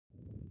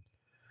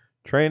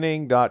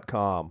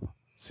Training.com,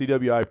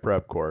 CWI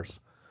prep course.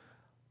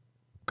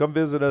 Come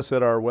visit us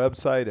at our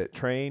website at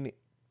train-eng.com,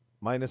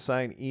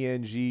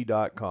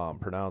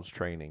 pronounced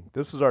training.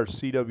 This is our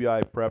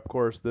CWI prep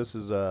course. This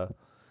is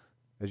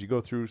as you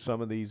go through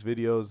some of these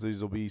videos,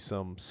 these will be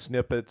some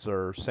snippets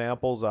or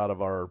samples out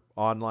of our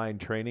online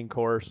training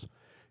course.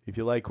 If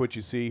you like what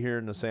you see here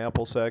in the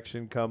sample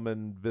section, come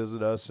and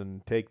visit us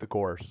and take the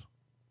course.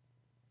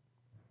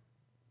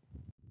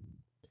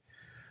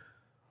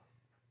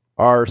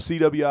 Our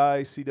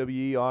CWI,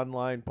 CWE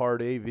online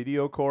Part A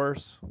video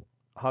course,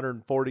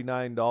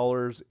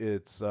 $149.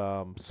 It's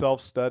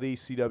self-study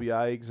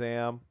CWI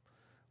exam.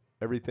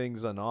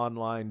 Everything's an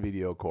online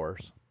video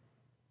course.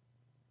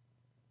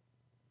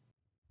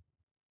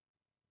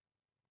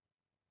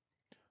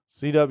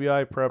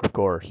 CWI prep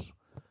course,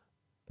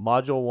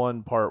 Module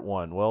 1, Part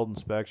 1, Weld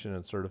Inspection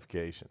and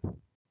Certification.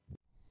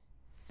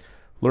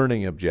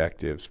 Learning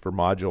objectives for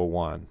Module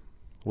 1.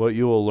 What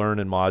you will learn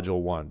in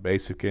Module 1,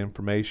 basic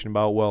information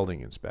about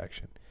welding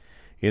inspection,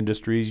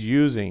 industries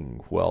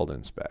using weld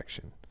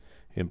inspection,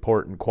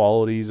 important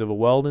qualities of a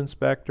weld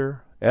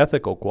inspector,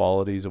 ethical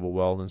qualities of a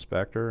weld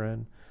inspector,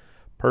 and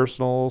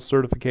personal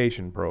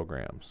certification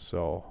programs.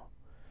 So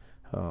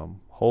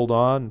hold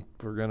on,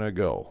 we're going to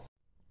go.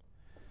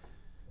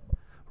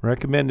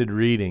 Recommended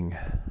reading.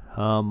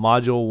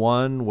 Module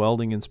 1,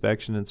 Welding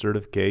Inspection and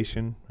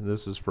Certification.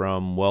 This is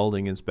from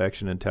Welding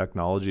Inspection and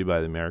Technology by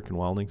the American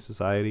Welding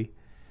Society.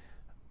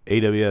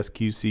 AWS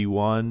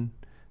QC1,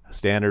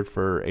 standard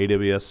for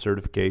AWS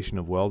certification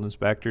of weld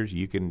inspectors.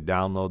 You can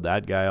download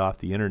that guy off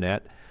the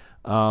internet.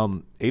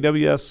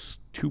 AWS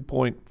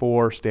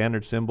 2.4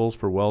 standard symbols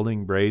for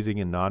welding, brazing,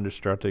 and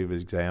non-destructive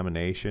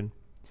examination.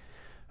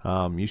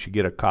 You should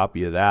get a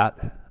copy of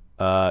that.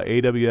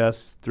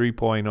 AWS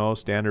 3.0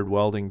 standard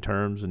welding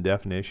terms and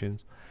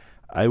definitions.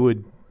 I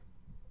would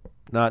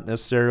not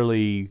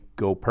necessarily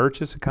go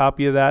purchase a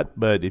copy of that,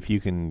 but if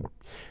you can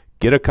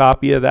get a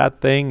copy of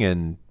that thing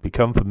and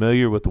become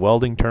familiar with the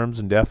welding terms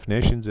and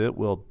definitions, it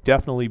will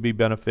definitely be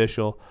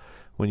beneficial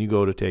when you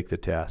go to take the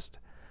test.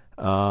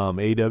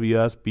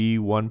 AWS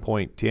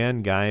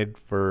B1.10 guide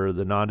for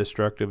the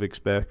non-destructive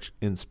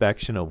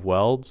inspection of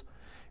welds.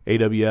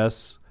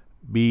 AWS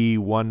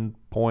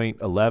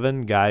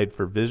B1.11 guide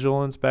for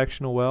visual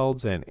inspection of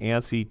welds, and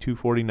ANSI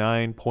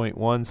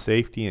 249.1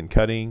 safety in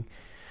cutting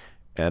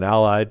and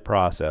allied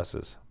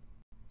processes.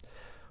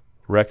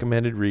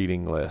 Recommended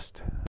reading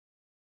list.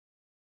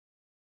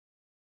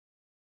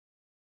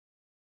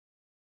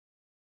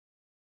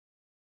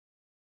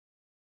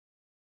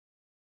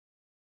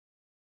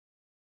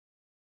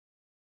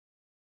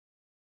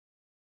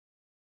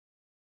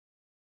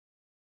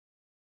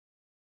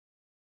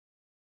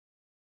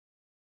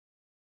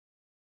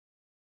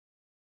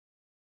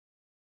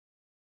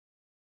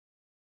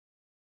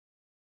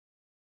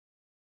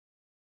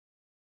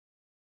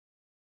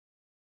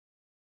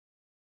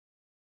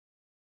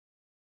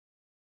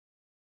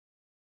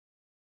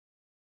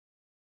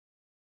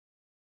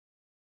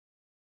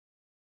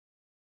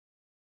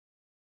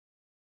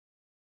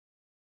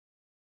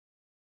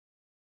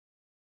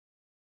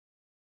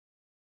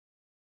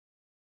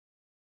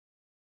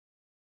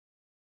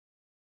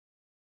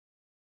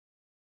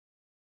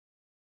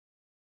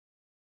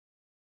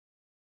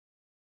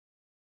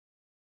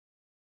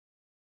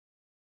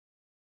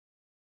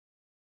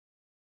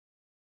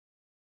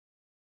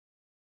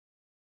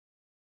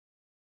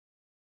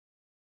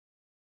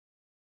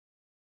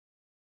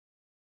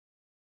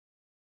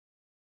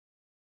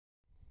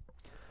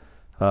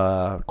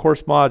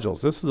 Course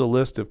modules. This is a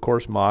list of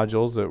course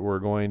modules that we're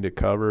going to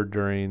cover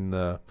during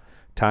the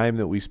time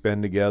that we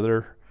spend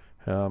together,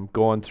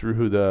 going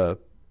through the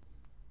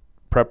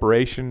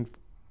preparation,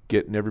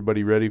 getting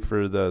everybody ready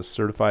for the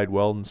Certified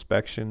Weld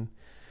Inspection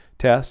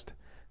test.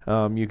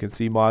 You can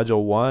see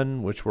Module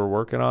 1, which we're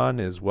working on,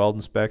 is Weld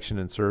Inspection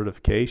and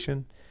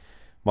Certification.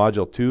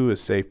 Module 2 is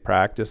Safe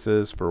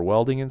Practices for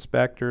Welding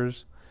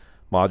Inspectors.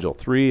 Module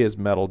 3 is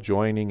Metal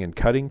Joining and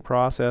Cutting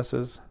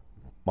Processes.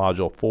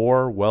 Module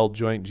 4, Weld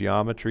Joint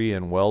Geometry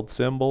and Weld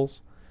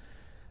Symbols.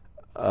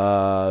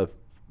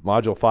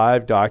 Module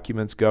 5,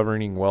 Documents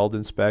Governing Weld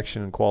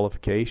Inspection and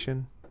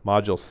Qualification.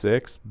 Module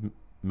 6,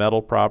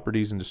 Metal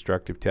Properties and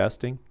Destructive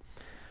Testing.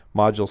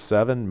 Module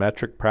 7,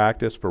 Metric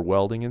Practice for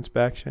Welding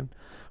Inspection.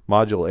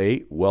 Module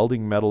 8,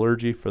 Welding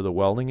Metallurgy for the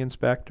Welding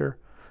Inspector.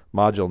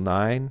 Module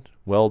 9,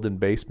 Weld and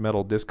Base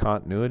Metal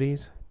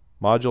Discontinuities.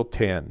 Module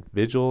 10,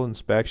 Visual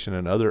Inspection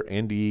and Other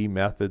NDE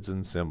Methods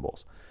and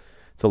Symbols.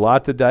 It's a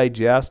lot to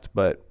digest,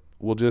 but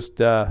we'll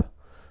just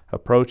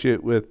approach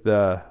it with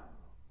the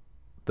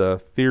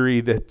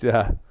theory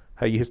that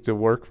I used to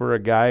work for a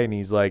guy, and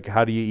he's like,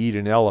 how do you eat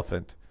an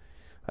elephant?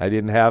 I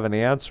didn't have an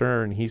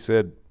answer, and he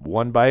said,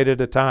 one bite at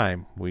a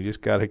time. We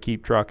just got to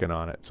keep trucking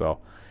on it.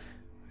 So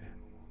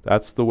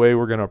that's the way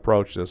we're going to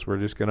approach this. We're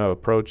just going to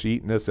approach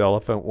eating this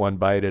elephant one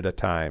bite at a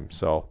time.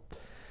 So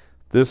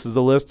this is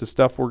a list of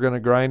stuff we're going to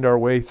grind our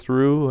way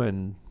through,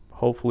 and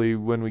hopefully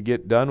when we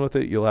get done with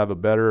it, you'll have a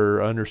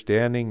better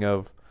understanding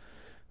of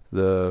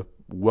the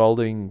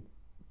welding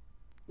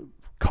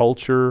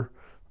culture,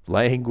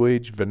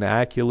 language,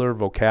 vernacular,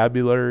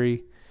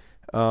 vocabulary,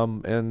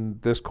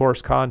 and this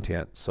course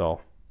content.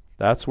 So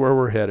that's where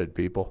we're headed,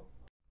 people.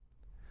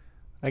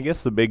 I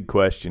guess the big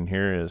question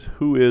here is,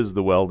 who is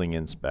the welding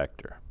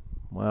inspector?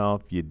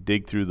 Well, if you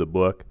dig through the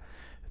book,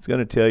 it's going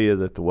to tell you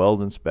that the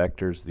weld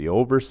inspector is the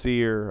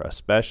overseer, a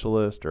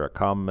specialist, or a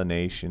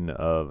combination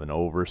of an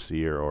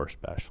overseer or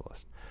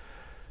specialist.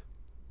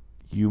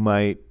 You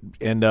might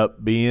end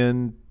up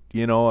being,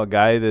 a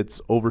guy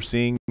that's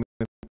overseeing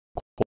the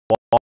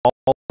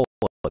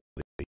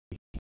quality.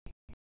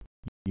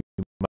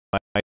 You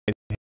might be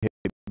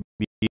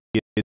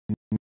a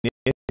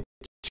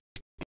niche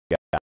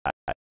guy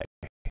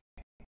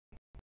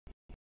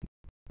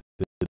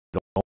that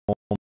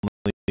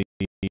only a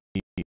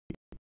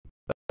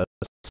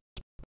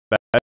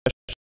specialist.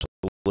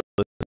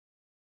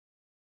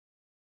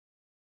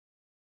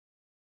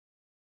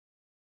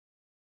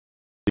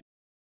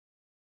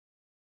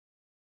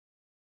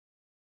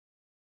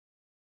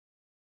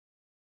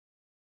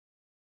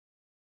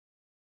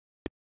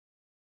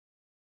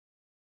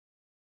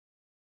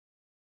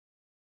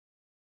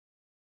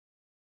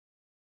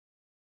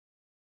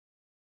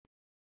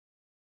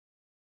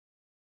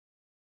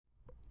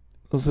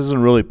 This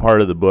isn't really part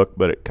of the book,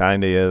 but it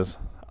kind of is.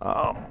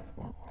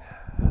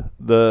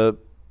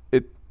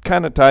 It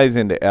kind of ties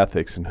into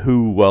ethics and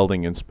who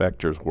welding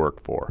inspectors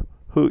work for.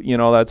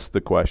 That's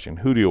the question.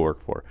 Who do you work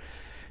for?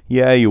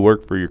 Yeah, you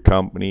work for your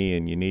company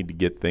and you need to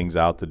get things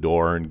out the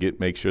door and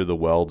make sure the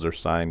welds are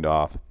signed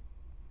off.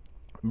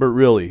 But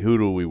really, who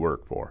do we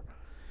work for?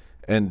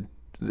 And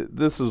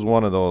this is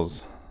one of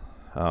those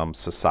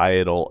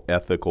societal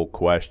ethical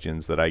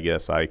questions that I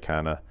guess I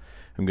kind of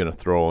am going to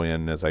throw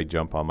in as I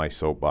jump on my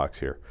soapbox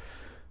here.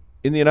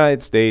 In the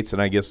United States,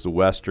 and I guess the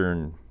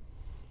Western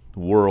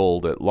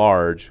world at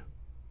large,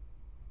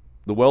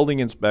 the welding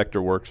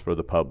inspector works for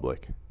the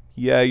public.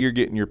 Yeah, you're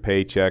getting your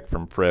paycheck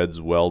from Fred's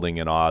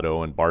Welding and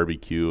Auto and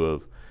Barbecue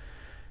of,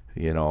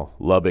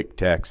 Lubbock,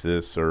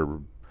 Texas,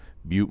 or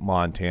Butte,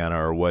 Montana,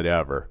 or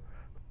whatever.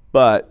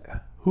 But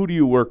who do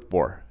you work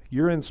for?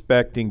 You're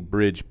inspecting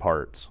bridge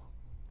parts.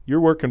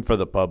 You're working for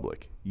the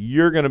public.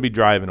 You're going to be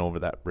driving over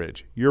that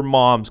bridge. Your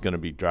mom's going to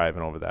be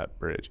driving over that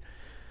bridge.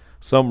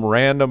 Some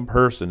random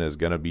person is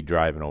going to be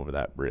driving over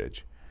that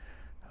bridge.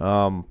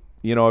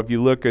 If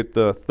you look at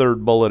the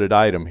third bulleted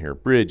item here,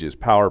 bridges,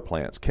 power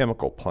plants,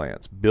 chemical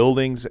plants,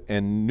 buildings,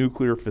 and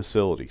nuclear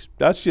facilities.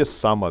 That's just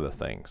some of the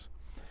things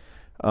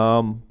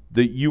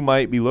that you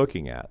might be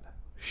looking at.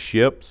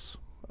 Ships,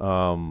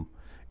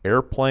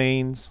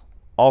 airplanes,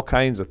 all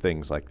kinds of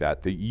things like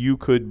that you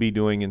could be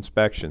doing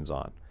inspections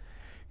on.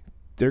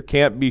 There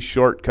can't be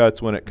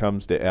shortcuts when it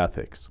comes to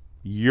ethics.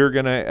 You're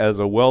going to, as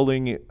a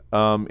welding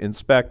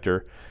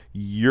inspector,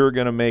 you're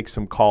going to make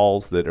some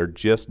calls that are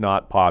just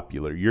not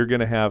popular. You're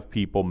going to have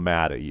people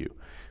mad at you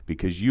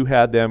because you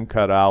had them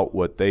cut out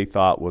what they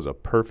thought was a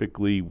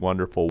perfectly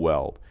wonderful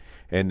weld,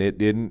 and it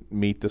didn't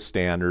meet the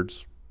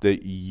standards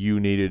that you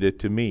needed it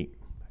to meet.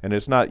 And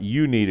it's not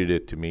you needed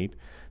it to meet,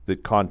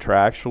 that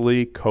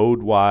contractually,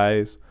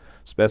 code-wise,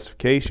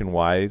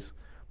 specification-wise,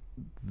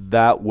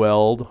 that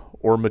weld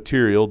or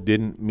material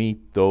didn't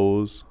meet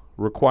those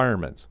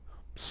requirements.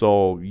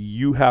 So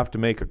you have to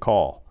make a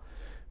call.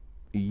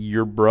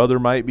 Your brother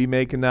might be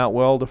making that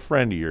weld, a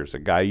friend of yours, a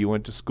guy you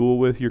went to school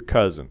with, your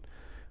cousin.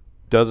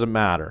 Doesn't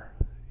matter.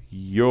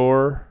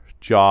 Your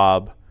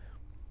job,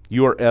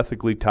 you are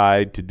ethically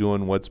tied to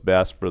doing what's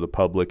best for the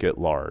public at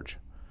large.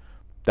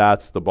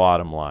 That's the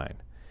bottom line.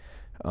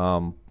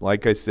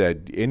 Like I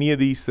said, any of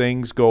these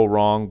things go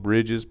wrong,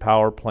 bridges,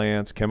 power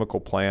plants, chemical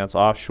plants,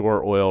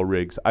 offshore oil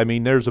rigs. I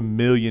mean, there's a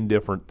million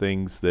different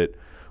things that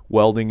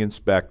welding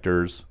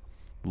inspectors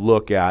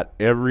look at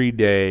every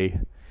day,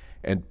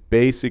 and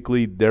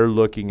basically they're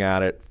looking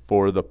at it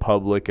for the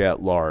public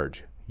at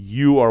large.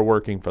 You are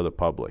working for the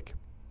public.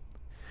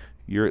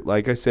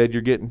 Like I said,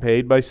 you're getting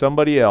paid by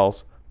somebody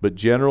else, but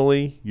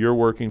generally you're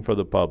working for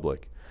the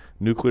public.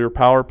 Nuclear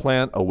power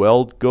plant, a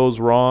weld goes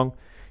wrong,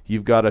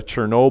 you've got a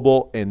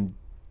Chernobyl, and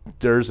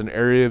there's an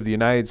area of the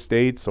United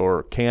States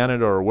or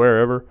Canada or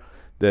wherever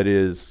that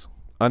is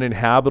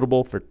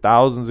uninhabitable for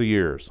thousands of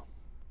years.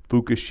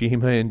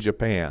 Fukushima in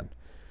Japan.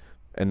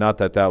 And not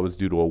that that was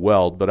due to a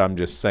weld, but I'm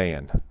just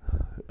saying.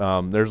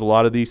 There's a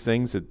lot of these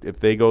things that if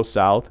they go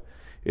south,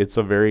 it's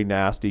a very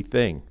nasty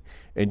thing.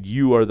 And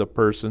you are the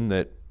person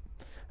that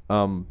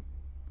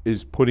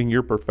is putting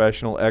your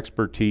professional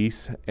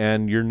expertise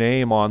and your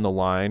name on the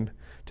line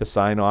to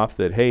sign off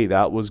that, hey,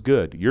 that was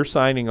good. You're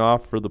signing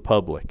off for the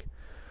public.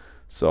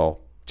 So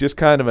just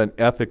kind of an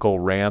ethical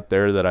rant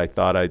there that I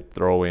thought I'd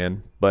throw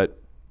in. But,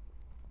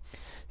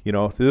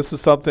 this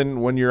is something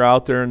when you're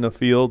out there in the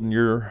field and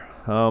you're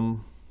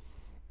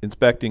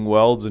inspecting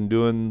welds and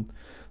doing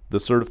the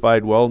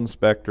Certified Weld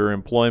Inspector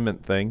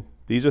employment thing,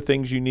 these are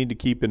things you need to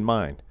keep in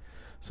mind.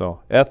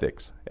 So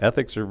ethics.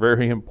 Ethics are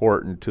very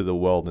important to the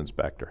weld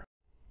inspector.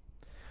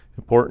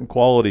 Important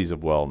qualities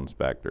of weld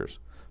inspectors: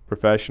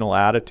 professional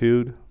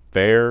attitude,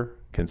 fair,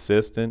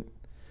 consistent,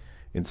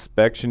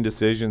 inspection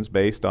decisions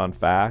based on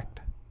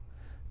fact,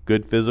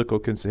 good physical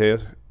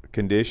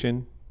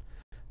condition,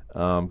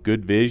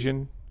 Good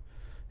vision.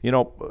 You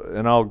know,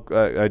 and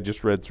I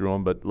just read through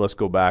them, but let's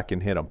go back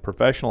and hit them.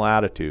 Professional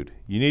attitude.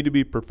 You need to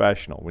be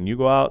professional. When you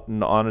go out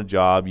and on a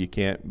job, you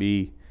can't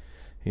be,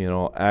 you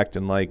know,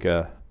 acting like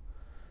a,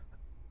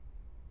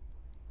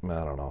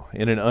 I don't know,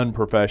 in an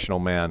unprofessional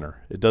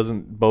manner. It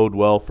doesn't bode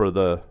well for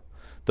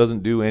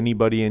doesn't do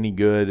anybody any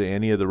good,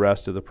 any of the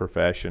rest of the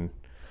profession.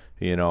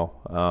 You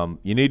know,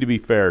 you need to be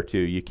fair too.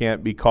 You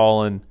can't be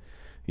calling,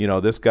 you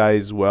know, this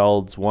guy's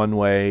welds one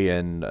way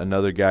and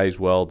another guy's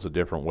welds a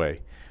different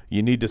way.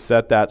 You need to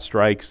set that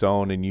strike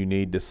zone, and you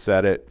need to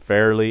set it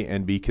fairly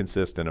and be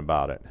consistent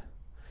about it.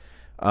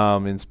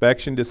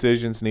 Inspection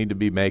decisions need to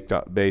be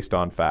based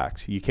on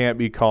facts. You can't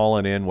be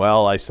calling in,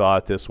 well, I saw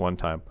it this one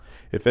time.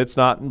 If it's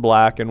not in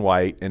black and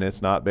white and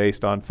it's not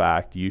based on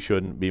fact, you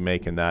shouldn't be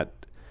making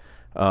that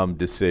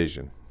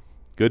decision.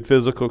 Good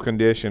physical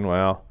condition,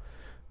 well,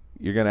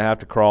 you're going to have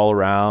to crawl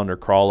around or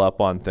crawl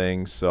up on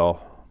things, so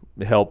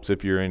it helps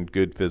if you're in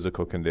good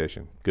physical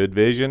condition. Good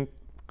vision,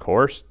 of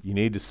course, you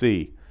need to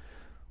see.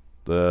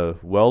 The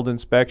weld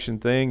inspection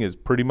thing is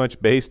pretty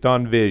much based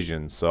on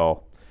vision,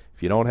 so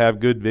if you don't have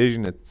good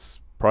vision, it's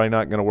probably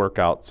not going to work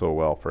out so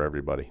well for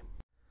everybody.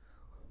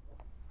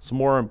 Some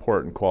more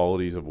important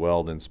qualities of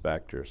weld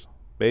inspectors.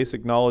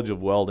 Basic knowledge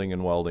of welding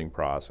and welding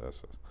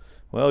processes.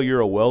 Well, you're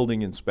a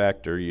welding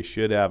inspector, you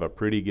should have a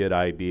pretty good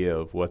idea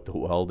of what the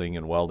welding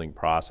and welding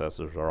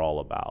processes are all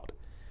about.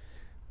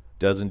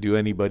 Doesn't do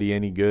anybody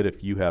any good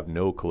if you have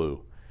no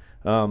clue.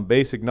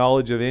 Basic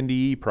knowledge of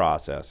NDE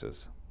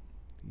processes.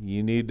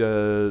 You need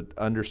to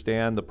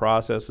understand the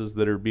processes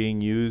that are being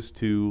used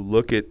to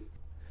look at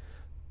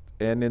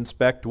and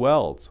inspect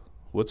welds.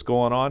 What's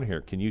going on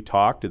here? Can you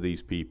talk to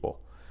these people?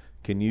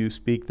 Can you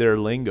speak their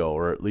lingo,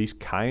 or at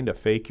least kind of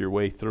fake your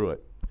way through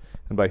it?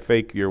 And by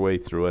fake your way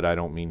through it, I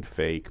don't mean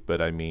fake,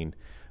 but I mean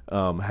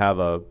have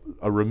a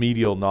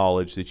remedial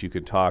knowledge that you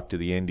can talk to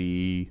the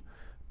NDE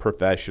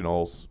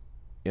professionals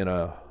in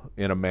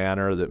a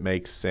manner that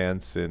makes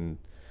sense, and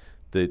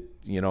that,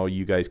 you know,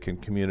 you guys can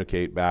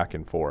communicate back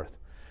and forth.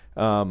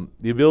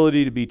 The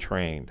ability to be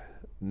trained.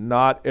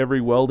 Not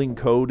every welding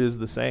code is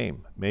the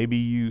same. Maybe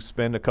you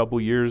spend a couple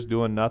years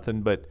doing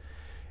nothing but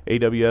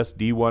AWS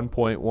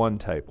D1.1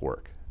 type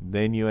work.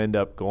 Then you end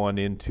up going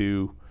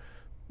into,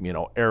 you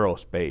know,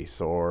 aerospace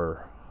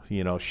or,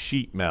 you know,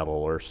 sheet metal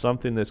or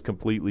something that's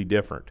completely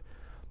different.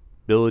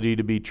 Ability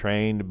to be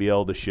trained to be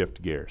able to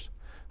shift gears.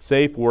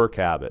 Safe work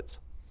habits.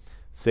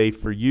 Safe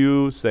for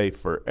you, safe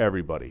for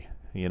everybody.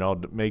 You know,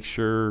 to make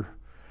sure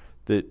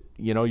that,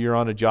 you know, you're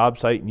on a job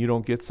site and you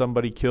don't get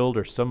somebody killed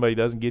or somebody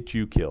doesn't get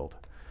you killed.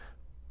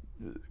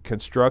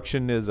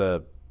 Construction is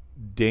a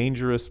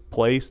dangerous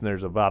place, and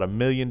there's about 1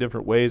 million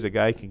different ways a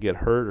guy can get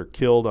hurt or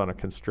killed on a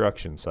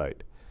construction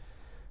site.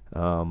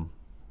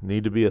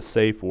 Need to be a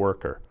safe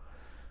worker.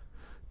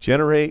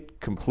 Generate,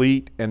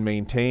 complete, and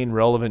maintain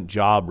relevant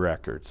job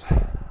records.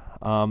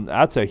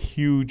 That's a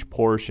huge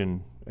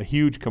portion, a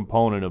huge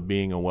component of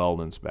being a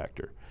weld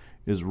inspector,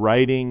 is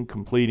writing,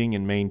 completing,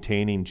 and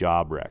maintaining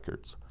job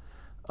records.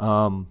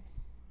 Part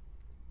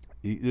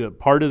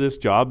of this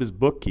job is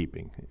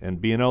bookkeeping and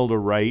being able to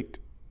write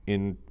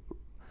in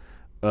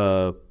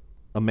a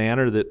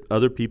manner that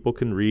other people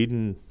can read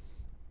and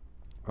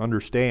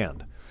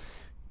understand.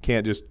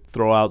 Can't just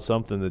throw out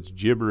something that's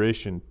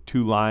gibberish in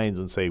 2 lines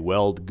and say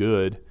weld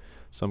good,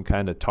 some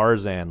kind of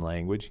Tarzan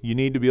language. You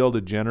need to be able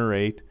to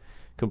generate,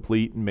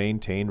 complete, and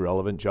maintain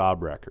relevant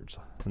job records.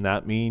 And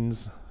that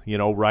means, you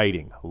know,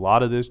 writing. A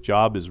lot of this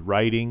job is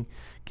writing,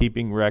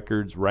 keeping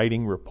records,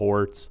 writing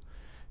reports,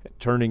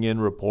 turning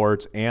in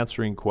reports,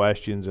 answering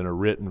questions in a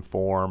written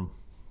form,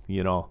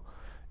 you know,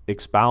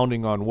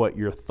 expounding on what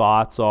your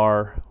thoughts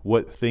are,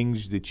 what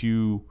things that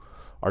you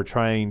are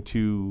trying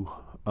to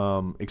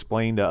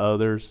explain to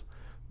others.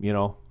 You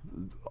know,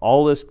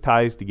 all this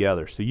ties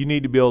together. So you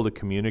need to be able to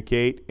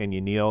communicate, and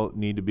you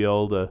need to be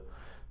able to,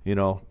 you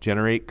know,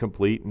 generate,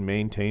 complete, and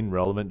maintain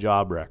relevant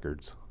job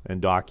records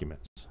and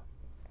documents.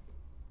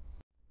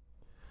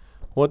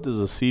 What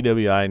does a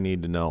CWI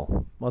need to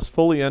know? Must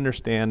fully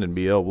understand and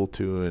be able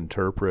to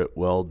interpret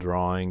weld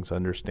drawings,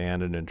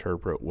 understand and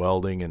interpret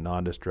welding and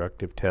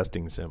non-destructive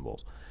testing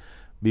symbols.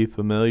 Be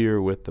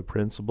familiar with the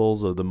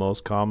principles of the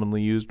most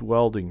commonly used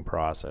welding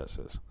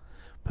processes.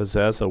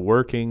 Possess a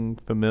working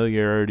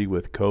familiarity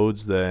with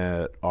codes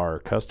that are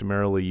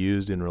customarily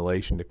used in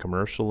relation to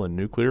commercial and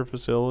nuclear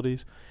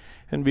facilities,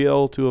 and be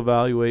able to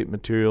evaluate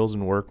materials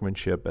and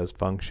workmanship as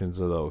functions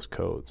of those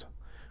codes.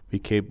 Be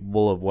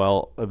capable of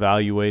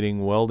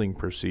evaluating welding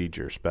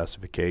procedure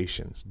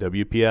specifications,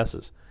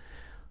 WPSs,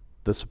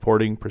 the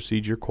supporting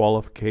procedure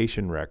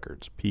qualification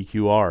records,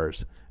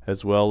 PQRs,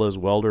 as well as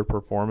welder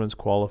performance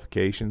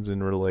qualifications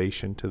in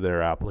relation to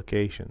their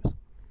applications.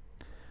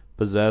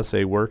 Possess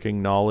a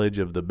working knowledge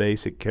of the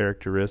basic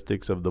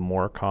characteristics of the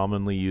more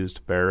commonly used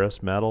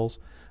ferrous metals,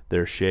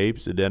 their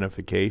shapes,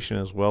 identification,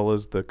 as well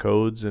as the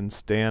codes and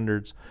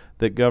standards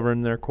that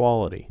govern their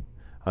quality.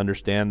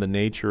 Understand the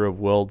nature of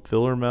weld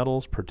filler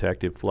metals,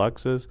 protective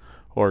fluxes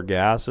or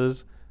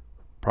gases,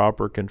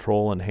 proper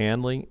control and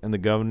handling, and the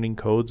governing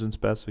codes and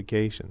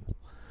specifications.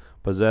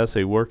 Possess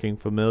a working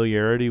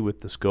familiarity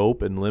with the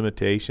scope and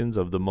limitations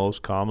of the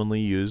most commonly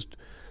used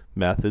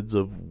methods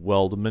of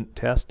weldment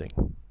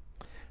testing.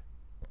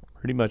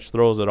 Pretty much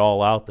throws it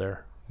all out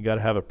there. You got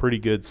to have a pretty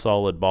good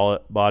solid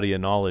body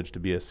of knowledge to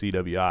be a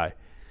CWI.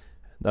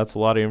 That's a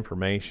lot of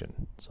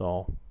information.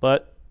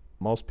 But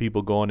most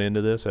people going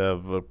into this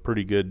have a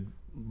pretty good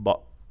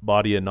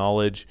body of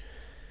knowledge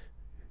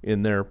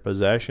in their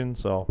possession,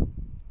 so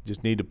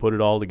just need to put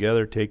it all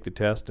together, take the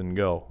test, and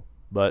go.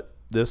 But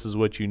this is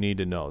what you need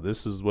to know.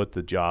 This is what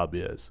the job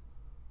is.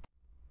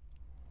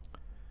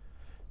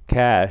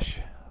 CASH.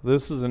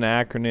 This is an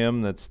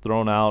acronym that's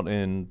thrown out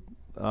in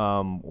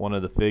one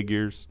of the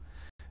figures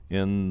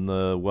in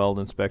the Weld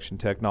Inspection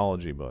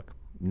Technology book.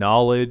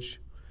 Knowledge,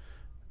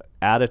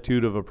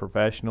 attitude of a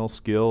professional,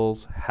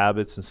 skills,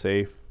 habits, and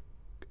safe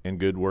and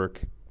good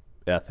work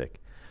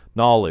ethic.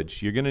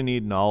 Knowledge. You're going to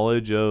need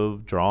knowledge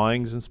of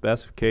drawings and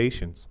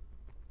specifications.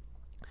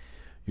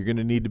 You're going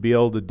to need to be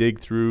able to dig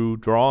through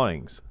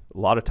drawings. A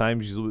lot of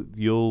times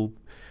you'll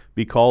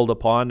be called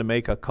upon to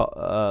make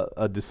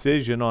a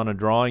decision on a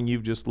drawing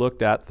you've just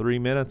looked at 3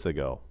 minutes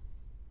ago.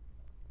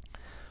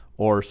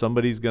 Or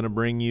somebody's going to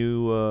bring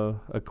you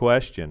a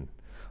question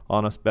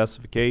on a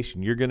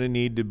specification. You're going to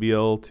need to be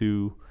able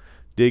to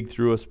dig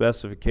through a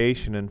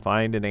specification and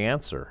find an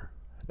answer.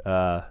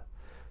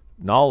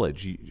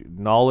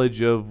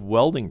 Knowledge of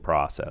welding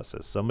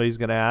processes. Somebody's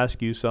going to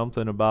ask you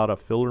something about a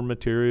filler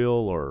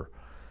material or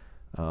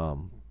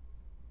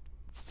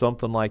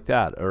something like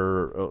that,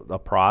 or a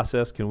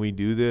process. Can we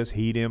do this?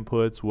 Heat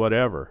inputs,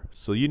 whatever.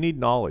 So you need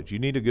knowledge. You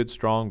need a good,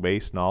 strong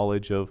base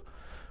knowledge of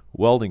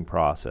welding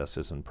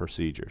processes and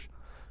procedures.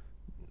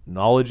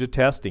 Knowledge of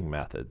testing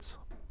methods.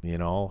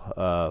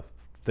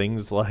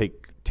 Things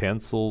like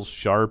tensils,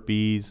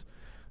 Sharpies,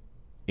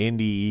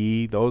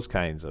 NDE, those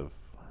kinds of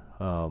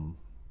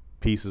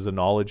pieces of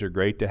knowledge are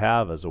great to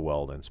have as a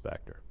weld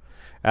inspector.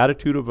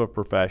 Attitude of a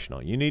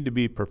professional. You need to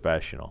be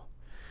professional.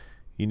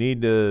 You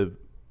need to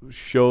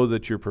show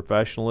that your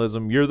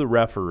professionalism. You're the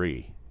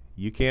referee.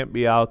 You can't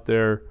be out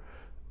there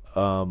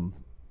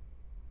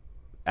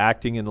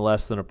acting in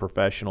less than a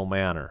professional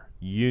manner.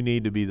 You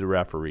need to be the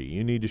referee.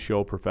 You need to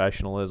show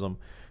professionalism.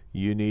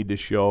 You need to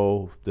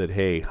show that,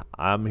 hey,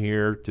 I'm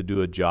here to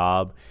do a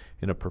job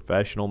in a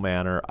professional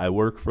manner. I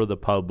work for the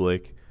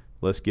public.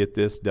 Let's get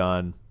this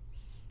done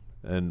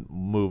and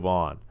move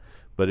on.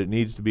 But it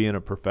needs to be in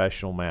a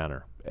professional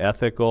manner.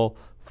 Ethical,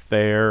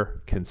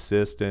 fair,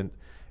 consistent,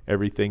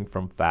 everything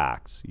from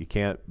facts. You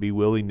can't be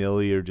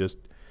willy-nilly or just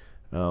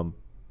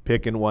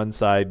picking one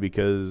side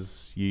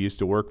because you used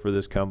to work for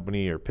this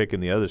company, or picking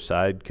the other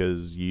side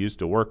because you used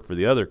to work for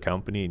the other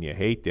company and you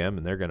hate them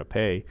and they're going to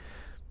pay. It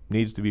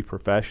needs to be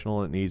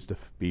professional. It needs to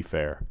be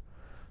fair.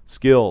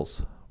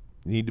 Skills.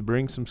 You need to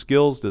bring some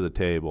skills to the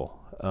table.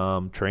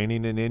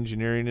 Training in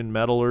engineering and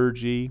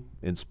metallurgy,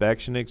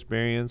 inspection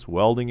experience,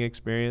 welding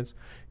experience.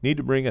 You need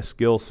to bring a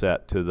skill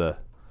set to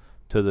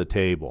the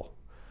table.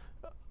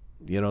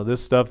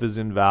 This stuff is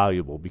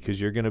invaluable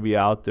because you're going to be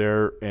out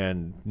there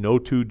and no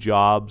two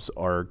jobs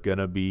are going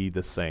to be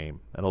the same.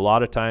 And a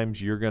lot of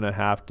times you're going to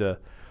have to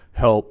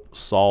help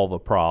solve a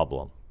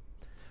problem.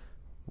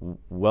 The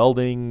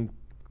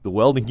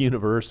welding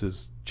universe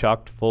is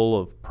chocked full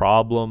of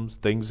problems,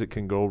 things that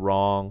can go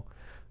wrong,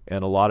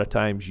 and a lot of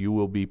times you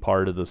will be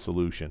part of the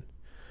solution.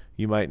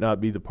 You might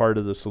not be the part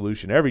of the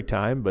solution every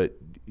time, but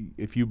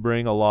if you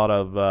bring a lot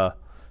of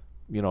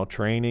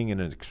training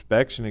and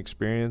inspection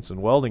experience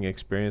and welding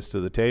experience to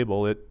the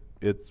table,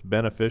 it's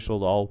beneficial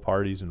to all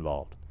parties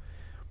involved.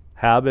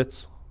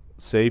 Habits,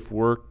 safe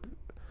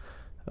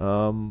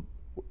and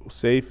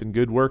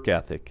good work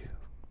ethic.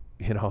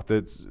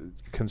 That's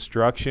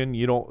construction.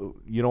 You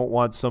don't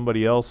want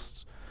somebody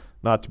else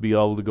not to be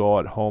able to go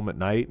at home at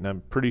night, and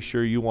I'm pretty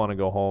sure you want to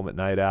go home at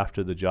night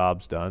after the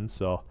job's done.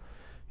 So,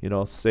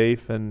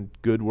 safe and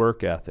good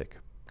work ethic.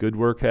 Good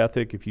work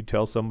ethic. If you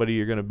tell somebody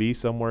you're going to be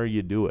somewhere,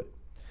 you do it.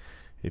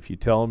 If you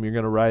tell them you're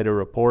going to write a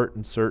report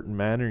in a certain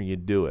manner, you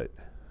do it.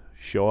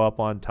 Show up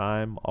on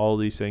time. All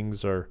these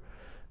things are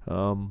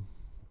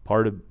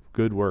part of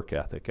good work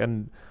ethic.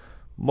 And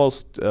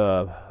most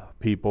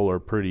people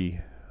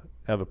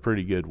have a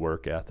pretty good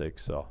work ethic.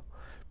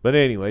 But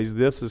anyways,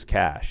 this is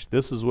CASH.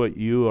 This is what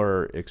you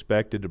are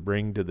expected to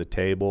bring to the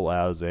table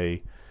as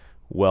a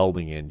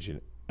welding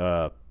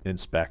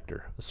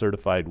inspector, a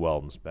certified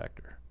weld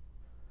inspector.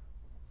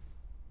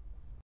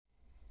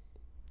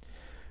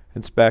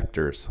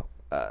 Inspectors.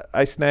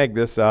 I snagged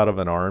this out of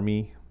an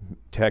Army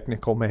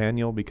technical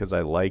manual because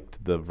I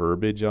liked the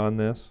verbiage on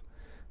this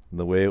and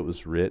the way it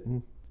was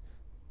written.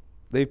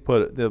 They've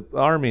put the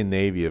Army and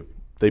Navy,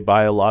 they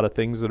buy a lot of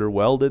things that are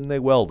welded and they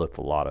weld with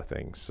a lot of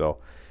things. So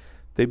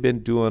they've been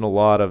doing a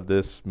lot of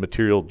this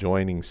material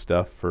joining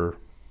stuff for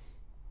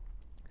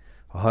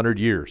 100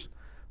 years.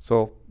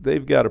 So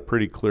they've got a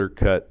pretty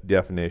clear-cut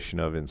definition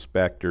of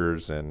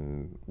inspectors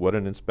and what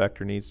an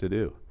inspector needs to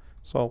do.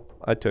 So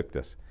I took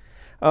this.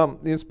 The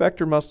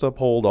inspector must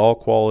uphold all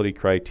quality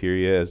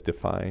criteria as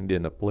defined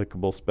in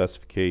applicable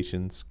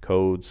specifications,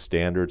 codes,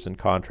 standards, and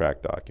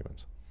contract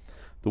documents.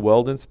 The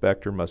weld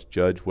inspector must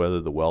judge whether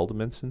the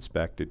weldments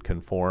inspected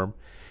conform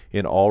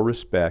in all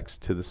respects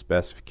to the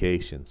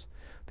specifications.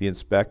 The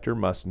inspector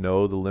must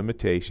know the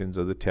limitations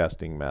of the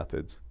testing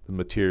methods, the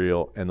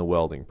material, and the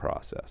welding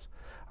process.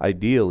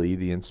 Ideally,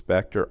 the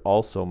inspector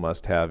also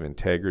must have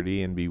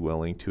integrity and be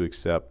willing to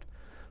accept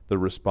the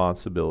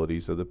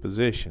responsibilities of the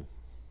position.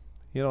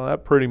 You know,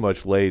 that pretty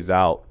much lays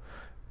out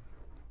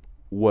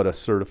what a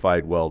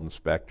certified weld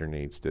inspector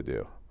needs to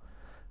do.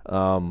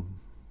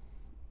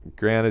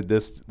 Granted,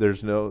 this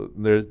does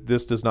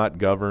not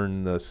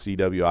govern the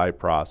CWI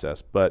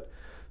process, but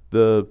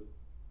the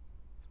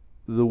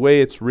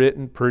way it's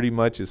written pretty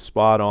much is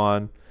spot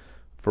on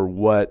for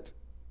what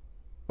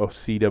a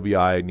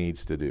CWI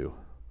needs to do.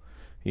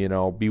 You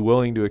know, be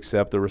willing to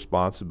accept the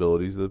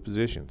responsibilities of the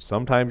position.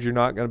 Sometimes you're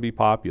not going to be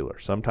popular.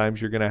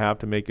 Sometimes you're going to have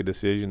to make a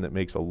decision that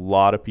makes a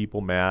lot of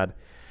people mad,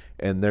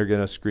 and they're going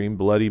to scream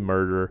bloody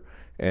murder,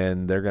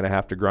 and they're going to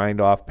have to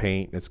grind off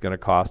paint. It's going to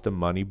cost them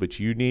money, but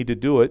you need to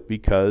do it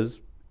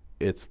because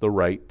it's the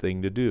right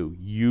thing to do.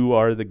 You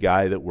are the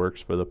guy that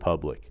works for the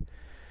public.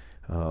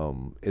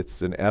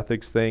 It's an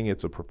ethics thing.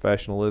 It's a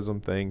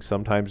professionalism thing.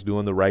 Sometimes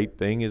doing the right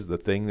thing is the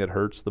thing that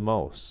hurts the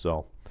most.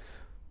 So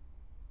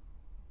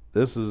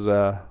this is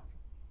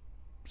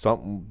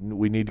something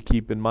we need to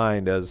keep in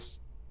mind as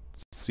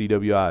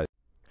CWI.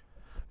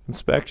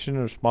 Inspection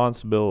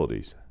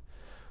responsibilities.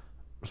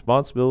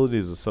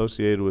 Responsibilities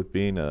associated with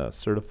being a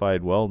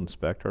certified weld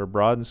inspector are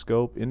broad in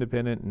scope,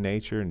 independent in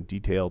nature, and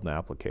detailed in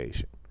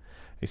application.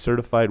 A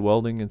certified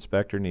welding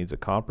inspector needs a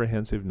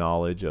comprehensive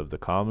knowledge of the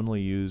commonly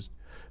used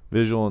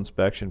visual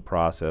inspection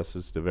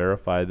processes to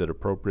verify that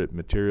appropriate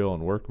material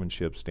and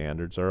workmanship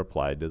standards are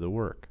applied to the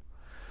work.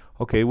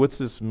 Okay, what's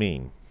this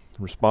mean?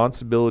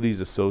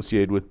 Responsibilities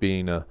associated with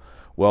being a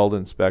weld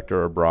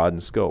inspector are broad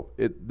in scope.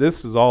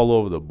 This is all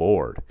over the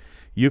board.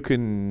 You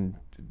can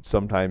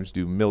sometimes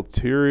do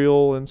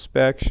material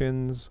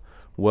inspections,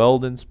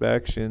 weld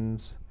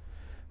inspections.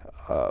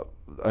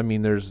 I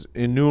mean, there's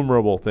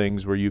innumerable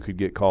things where you could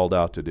get called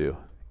out to do.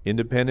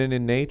 Independent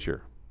in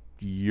nature.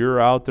 You're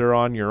out there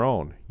on your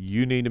own.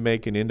 You need to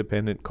make an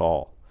independent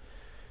call.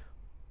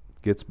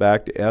 Gets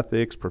back to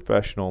ethics,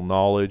 professional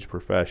knowledge,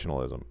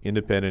 professionalism,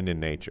 independent in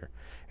nature,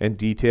 and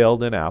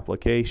detailed in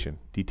application.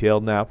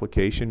 Detailed in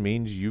application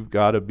means you've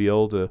got to be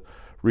able to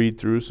read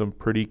through some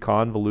pretty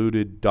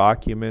convoluted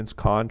documents,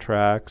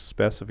 contracts,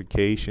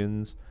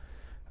 specifications,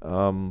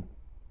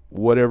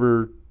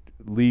 whatever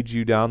leads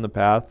you down the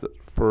path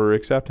for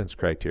acceptance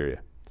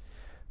criteria.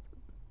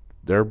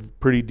 They're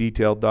pretty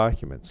detailed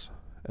documents.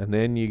 And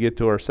then you get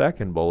to our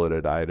second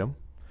bulleted item.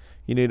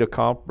 You need a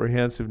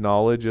comprehensive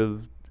knowledge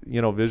of,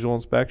 visual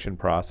inspection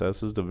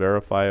processes to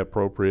verify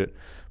appropriate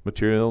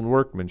material and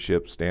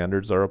workmanship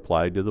standards are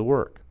applied to the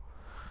work.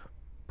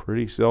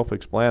 Pretty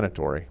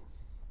self-explanatory.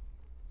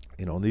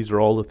 These are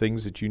all the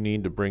things that you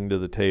need to bring to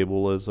the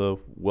table as a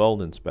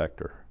weld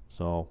inspector.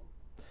 So,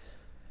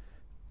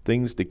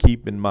 things to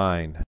keep in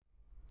mind.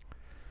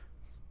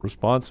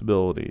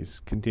 Responsibilities,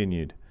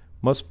 continued.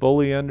 Must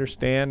fully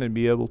understand and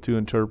be able to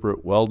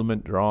interpret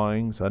weldment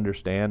drawings,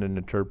 understand and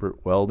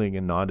interpret welding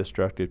and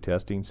non-destructive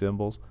testing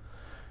symbols.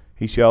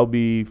 He shall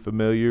be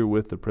familiar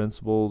with the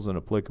principles and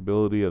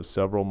applicability of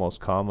several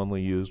most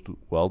commonly used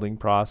welding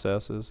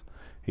processes.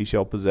 He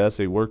shall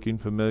possess a working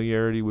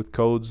familiarity with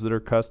codes that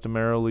are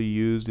customarily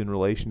used in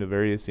relation to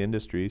various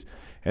industries,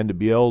 and to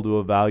be able to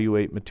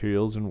evaluate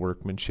materials and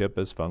workmanship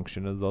as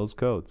function of those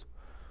codes.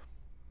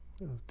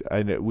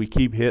 We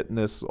keep hitting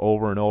this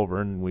over and over,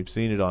 and we've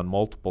seen it on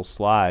multiple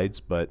slides,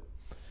 but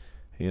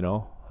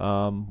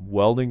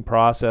welding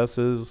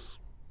processes,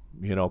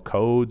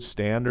 codes,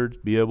 standards,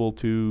 be able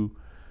to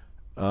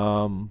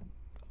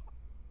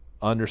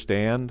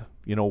understand,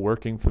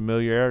 working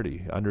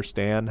familiarity,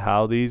 understand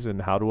how these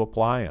and how to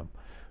apply them,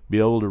 be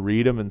able to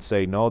read them and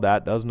say, no,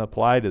 that doesn't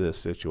apply to this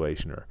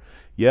situation, or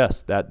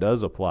yes, that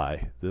does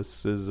apply.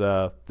 This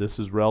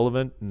is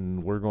relevant,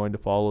 and we're going to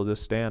follow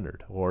this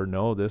standard. Or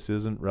no, this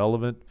isn't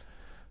relevant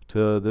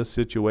to this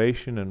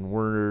situation, and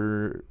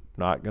we're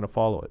not going to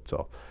follow it.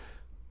 So,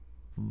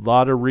 a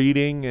lot of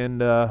reading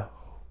and a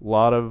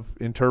lot of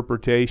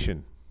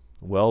interpretation.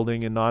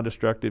 Welding and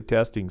non-destructive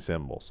testing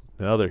symbols,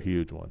 another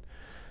huge one.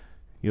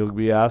 You'll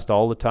be asked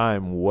all the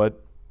time,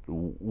 what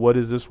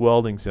is this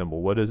welding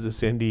symbol? What does this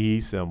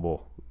NDE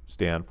symbol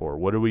stand for?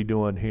 What are we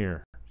doing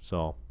here?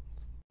 So,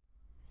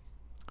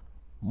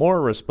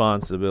 more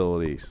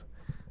responsibilities.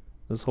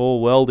 This whole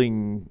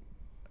welding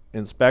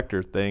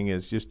inspector thing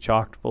is just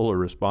chock full of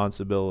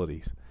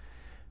responsibilities.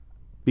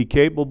 Be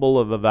capable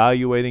of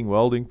evaluating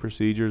welding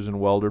procedures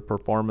and welder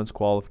performance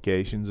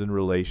qualifications in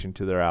relation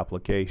to their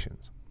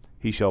applications.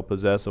 He shall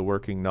possess a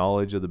working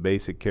knowledge of the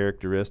basic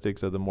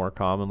characteristics of the more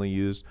commonly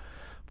used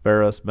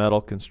ferrous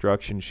metal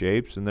construction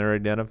shapes and their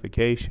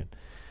identification,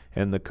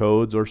 and the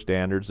codes or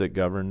standards that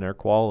govern their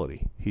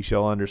quality. He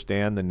shall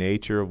understand the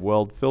nature of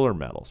weld filler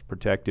metals,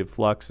 protective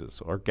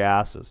fluxes or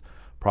gases,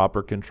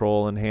 proper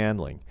control and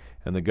handling,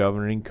 and the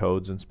governing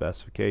codes and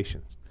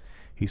specifications.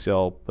 He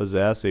shall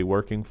possess a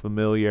working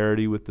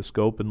familiarity with the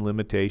scope and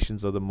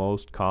limitations of the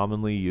most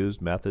commonly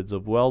used methods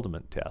of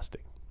weldment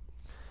testing.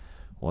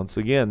 Once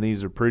again,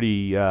 these are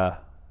pretty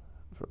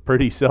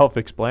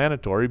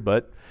self-explanatory,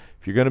 but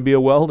if you're going to be a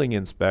welding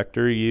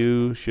inspector,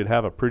 you should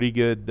have a pretty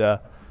good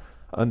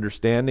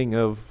understanding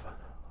of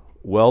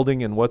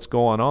welding and what's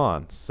going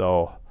on.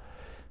 So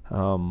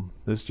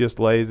this just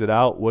lays it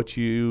out what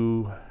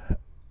your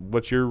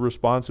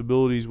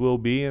responsibilities will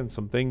be and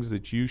some things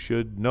that you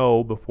should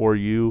know before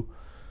you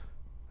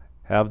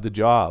have the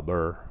job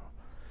or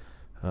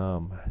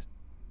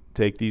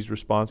take these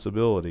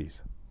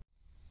responsibilities.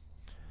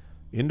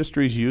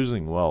 Industries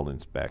using weld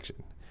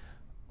inspection.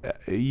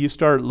 You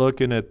start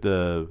looking at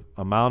the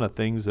amount of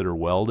things that are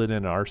welded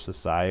in our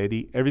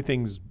society.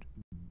 Everything's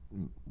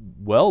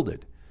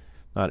welded.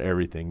 Not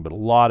everything, but a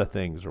lot of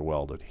things are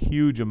welded.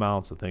 Huge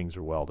amounts of things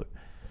are welded.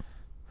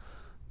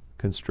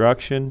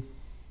 Construction.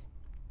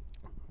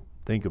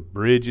 Think of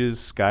bridges,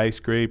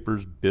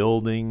 skyscrapers,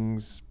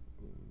 buildings.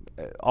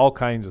 All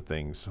kinds of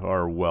things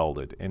are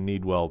welded and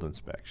need weld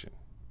inspection.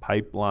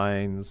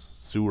 Pipelines,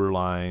 sewer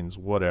lines,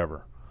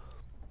 whatever.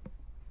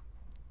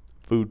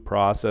 Food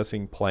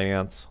processing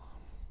plants.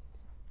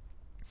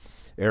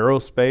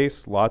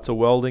 Aerospace, lots of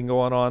welding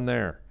going on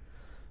there.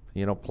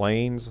 You know,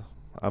 planes,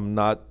 I'm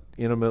not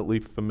intimately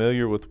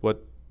familiar with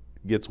what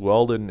gets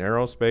welded in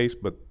aerospace,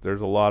 but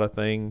there's a lot of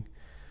things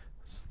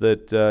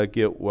that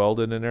get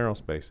welded in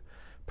aerospace.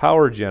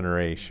 Power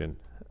generation,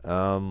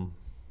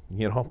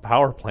 you know,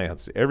 power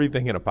plants.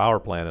 Everything in a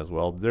power plant is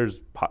welded.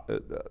 There's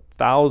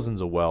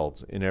thousands of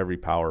welds in every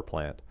power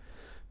plant.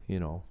 You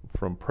know,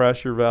 from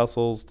pressure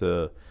vessels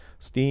to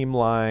steam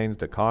lines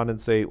to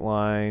condensate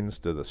lines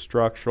to the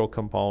structural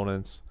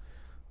components,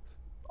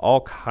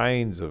 all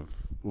kinds of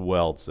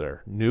welds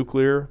there.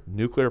 Nuclear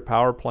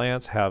power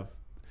plants have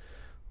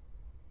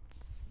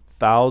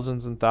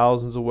thousands and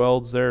thousands of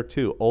welds there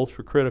too.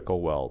 Ultra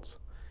critical welds.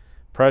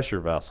 Pressure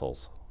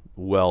vessels,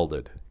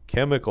 welded.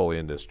 Chemical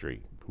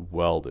industry,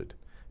 welded.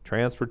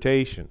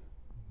 Transportation,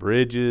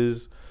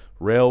 bridges,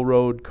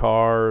 railroad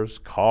cars,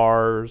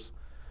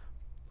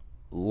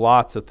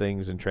 lots of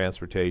things in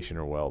transportation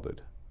are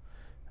welded.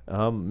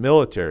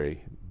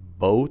 Military,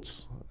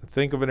 boats.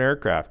 Think of an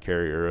aircraft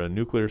carrier, a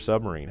nuclear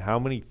submarine. How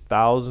many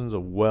thousands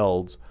of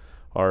welds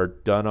are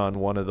done on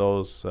one of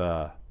those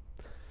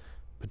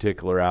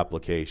particular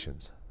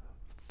applications?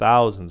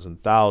 Thousands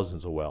and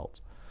thousands of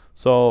welds.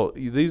 So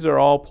these are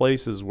all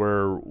places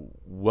where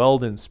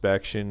weld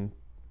inspection,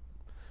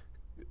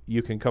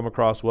 you can come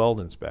across weld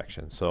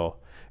inspection. So,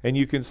 and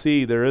you can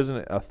see there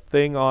isn't a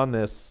thing on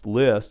this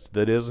list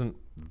that isn't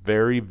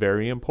very,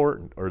 very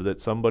important or that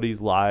somebody's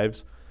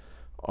lives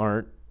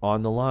aren't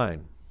on the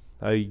line.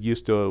 I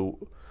used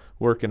to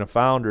work in a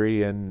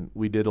foundry and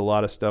we did a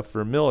lot of stuff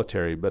for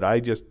military, but I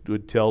just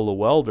would tell the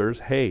welders,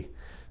 hey,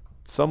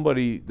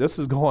 this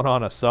is going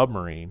on a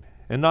submarine.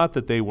 And not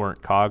that they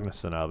weren't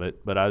cognizant of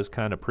it, but I was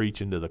kind of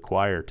preaching to the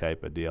choir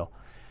type of deal.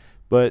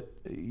 But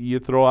you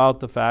throw out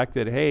the fact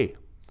that, hey,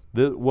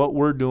 what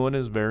we're doing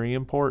is very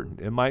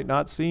important. It might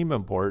not seem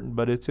important,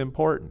 but it's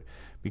important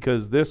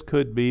because this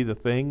could be the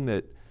thing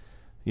that,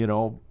 you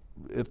know,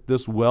 if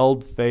this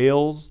weld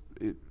fails,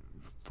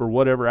 for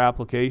whatever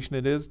application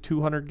it is,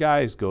 200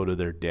 guys go to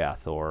their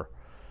death, or,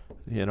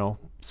 you know,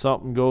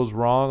 something goes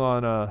wrong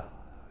on a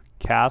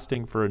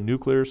casting for a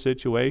nuclear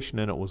situation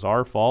and it was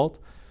our fault.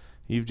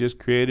 You've just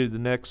created the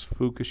next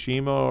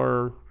Fukushima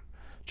or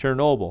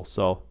Chernobyl.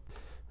 So,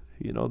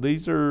 you know,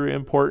 these are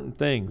important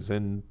things,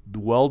 and the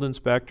weld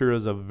inspector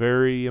is a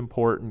very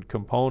important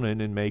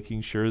component in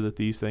making sure that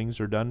these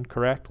things are done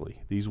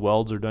correctly. These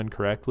welds are done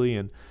correctly,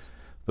 and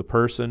the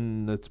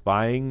person that's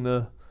buying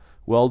the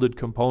welded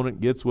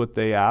component gets what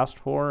they asked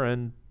for,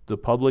 and the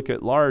public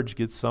at large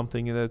gets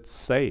something that's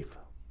safe.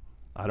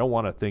 I don't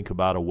want to think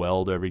about a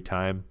weld every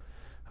time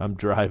I'm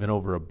driving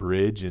over a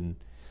bridge in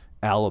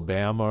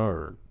Alabama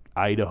or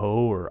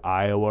Idaho or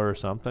Iowa or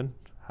something.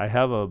 I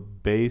have a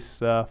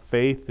base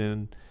faith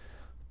in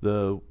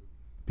the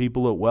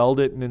people that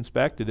welded it and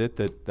inspected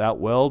it, that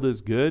weld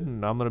is good,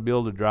 and I'm going to be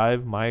able to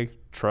drive my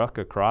truck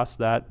across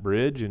that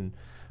bridge and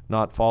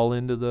not fall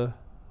into the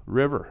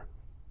river.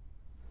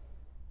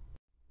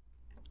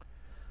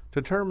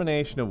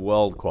 Determination of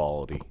weld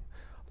quality.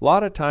 A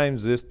lot of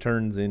times this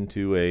turns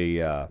into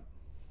a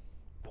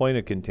point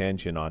of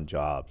contention on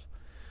jobs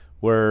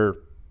where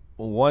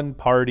one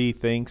party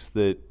thinks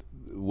that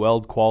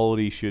weld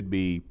quality should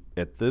be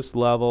at this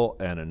level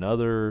and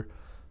another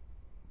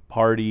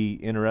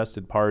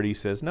interested party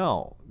says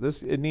no,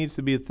 it needs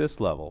to be at this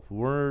level.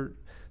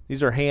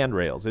 These are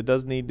handrails. It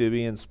doesn't need to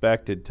be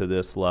inspected to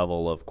this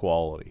level of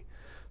quality.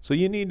 So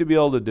you need to be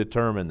able to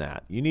determine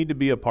that. You need to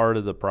be a part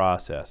of the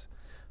process.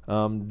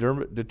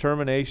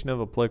 Determination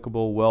of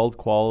applicable weld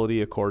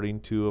quality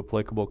according to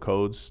applicable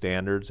codes,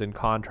 standards, and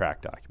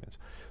contract documents.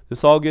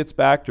 This all gets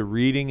back to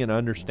reading and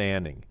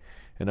understanding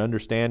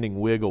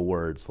wiggle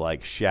words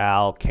like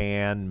shall,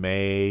 can,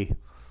 may,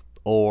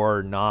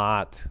 or,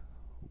 not,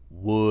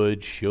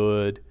 would,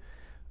 should.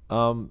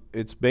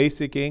 It's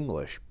basic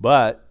English,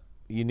 but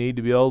you need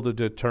to be able to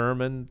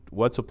determine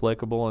what's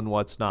applicable and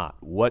what's not.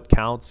 What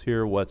counts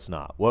here, what's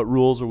not. What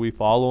rules are we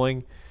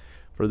following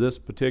for this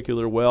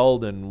particular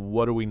weld, and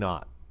what are we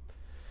not?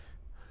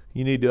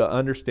 You need to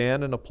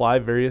understand and apply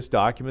various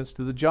documents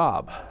to the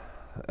job.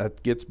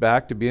 That gets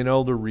back to being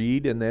able to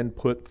read and then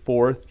put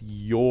forth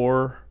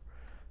your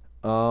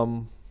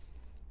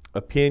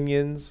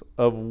opinions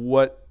of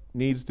what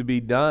needs to be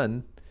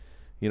done,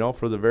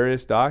 for the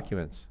various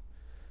documents.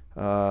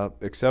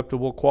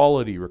 Acceptable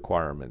quality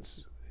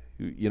requirements.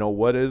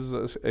 What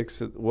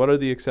are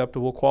the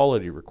acceptable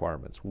quality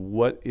requirements?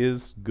 What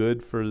is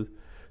good for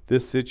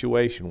this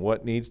situation?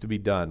 What needs to be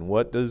done?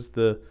 What does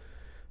the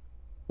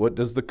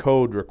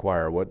code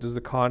require? What does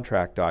the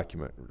contract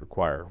document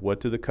require? What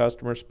do the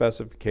customer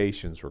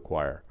specifications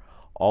require?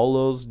 All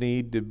those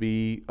need to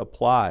be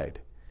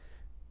applied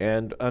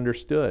and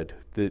understood,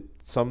 that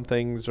some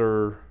things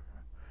are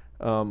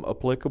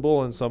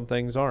applicable and some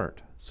things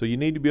aren't. So you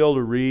need to be able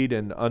to read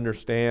and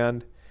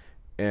understand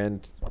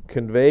and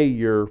convey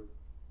your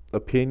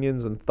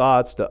opinions and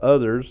thoughts to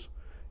others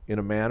in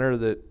a manner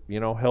that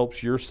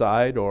helps your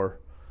side, or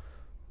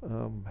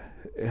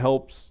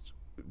helps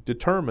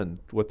determine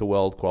what the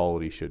weld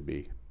quality should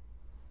be.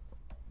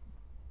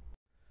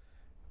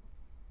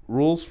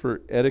 Rules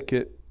for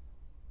etiquette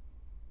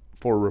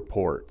for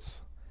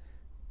reports.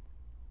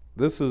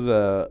 This is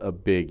a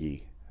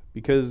biggie,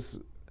 because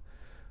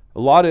a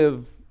lot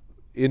of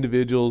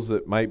individuals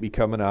that might be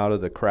coming out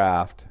of the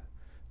craft,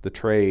 the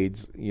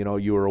trades,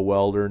 you were a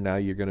welder, now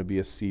you're going to be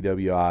a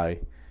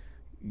CWI.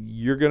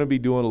 You're going to be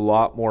doing a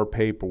lot more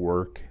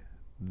paperwork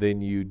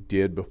than you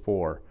did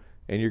before,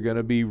 and you're going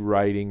to be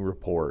writing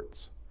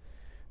reports.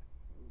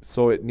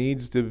 So it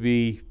needs to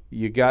be,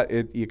 you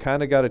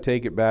kind of got to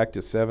take it back to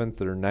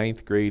 7th or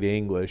 9th grade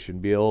English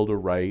and be able to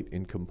write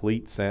in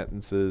complete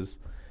sentences,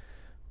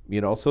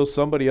 so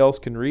somebody else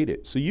can read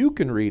it. So you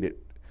can read it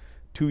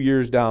 2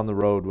 years down the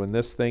road when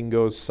this thing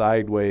goes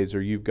sideways,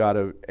 or you've got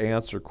to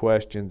answer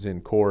questions in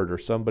court, or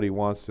somebody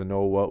wants to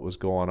know what was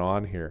going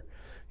on here.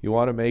 You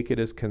want to make it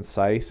as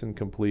concise and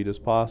complete as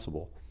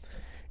possible.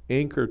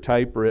 Ink or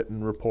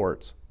typewritten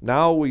reports.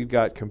 Now we've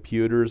got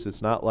computers.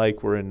 It's not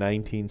like we're in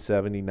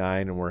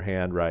 1979 and we're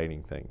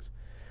handwriting things.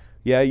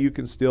 Yeah, you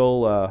can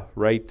still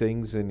write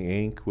things in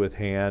ink with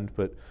hand,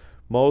 but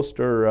most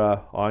are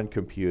on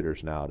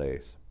computers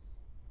nowadays.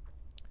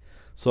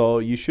 So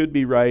you should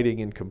be writing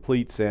in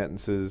complete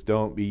sentences.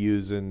 Don't be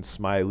using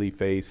smiley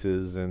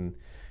faces, and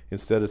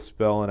instead of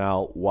spelling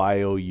out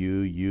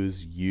Y-O-U,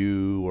 use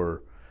U,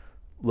 or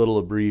little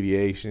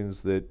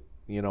abbreviations that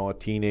a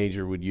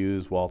teenager would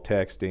use while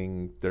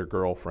texting their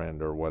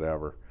girlfriend or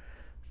whatever.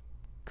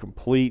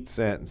 Complete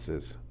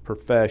sentences.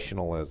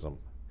 Professionalism.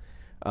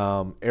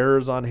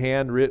 Errors on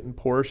handwritten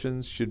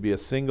portions should be a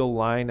single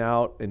line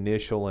out,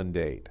 initial, and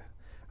date.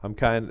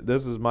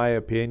 This is my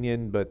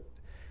opinion, but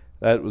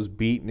that was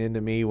beaten into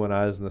me when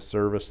I was in the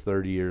service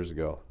 30 years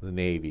ago, the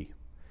Navy.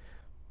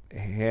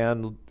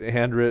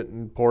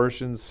 Handwritten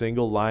portions,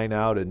 single line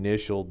out,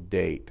 initial,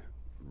 date.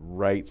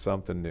 Write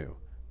something new.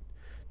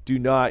 Do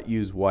not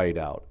use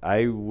whiteout.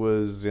 I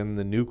was in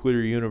the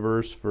nuclear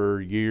universe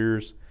for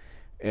years,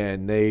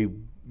 and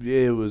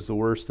it was the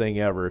worst thing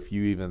ever if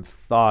you even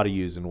thought of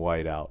using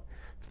whiteout.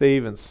 If they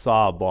even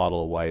saw a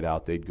bottle of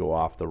whiteout, they'd go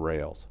off the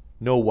rails.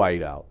 No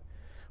whiteout.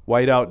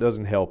 Whiteout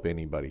doesn't help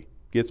anybody.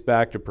 Gets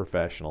back to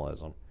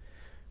professionalism.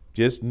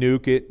 Just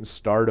nuke it and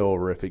start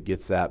over if it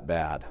gets that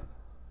bad.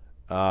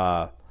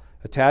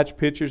 Attach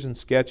pictures and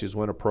sketches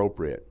when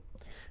appropriate.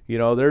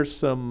 There's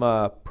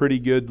some pretty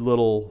good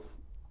little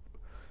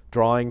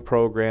drawing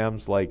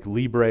programs like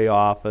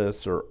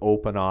LibreOffice or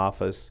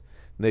OpenOffice.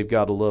 And they've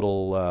got a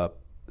little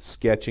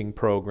sketching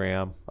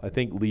program. I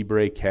think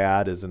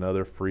LibreCAD is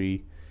another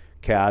free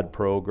CAD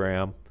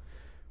program.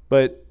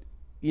 But,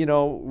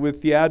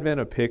 with the advent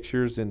of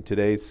pictures in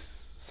today's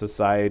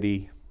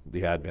society,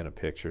 the advent of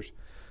pictures,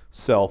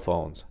 cell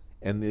phones,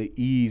 and the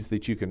ease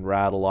that you can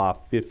rattle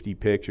off 50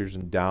 pictures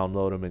and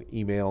download them and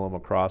email them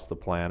across the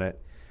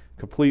planet,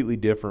 completely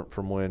different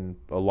from when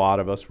a lot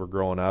of us were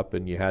growing up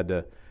and you had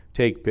to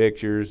take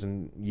pictures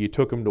and you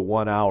took them to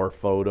 1 hour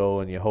photo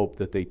and you hoped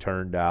that they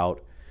turned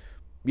out.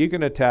 You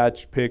can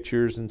attach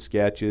pictures and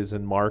sketches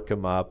and mark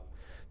them up.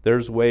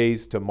 There's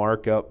ways to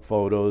mark up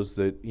photos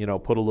that,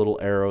 put a little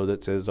arrow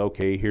that says,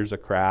 okay, here's a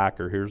crack,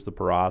 or here's the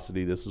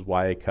porosity, this is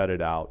why I cut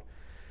it out.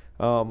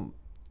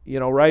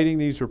 Writing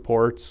these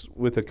reports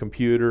with a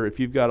computer, if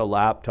you've got a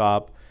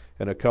laptop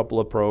and a couple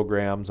of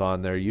programs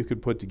on there, you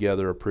could put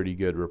together a pretty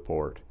good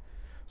report.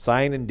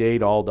 Sign and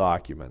date all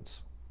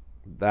documents.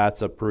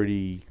 That's a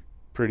pretty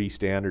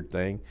standard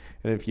thing.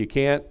 And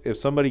if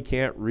somebody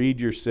can't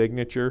read your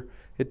signature,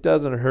 it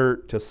doesn't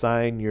hurt to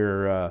sign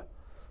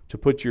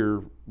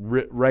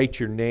write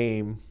your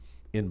name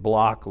in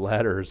block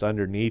letters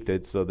underneath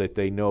it so that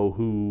they know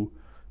who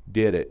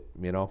did it.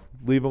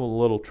 Leave them a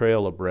little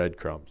trail of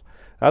breadcrumbs.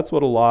 That's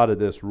what a lot of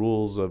this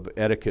rules of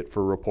etiquette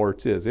for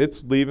reports is.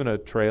 It's leaving a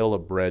trail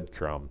of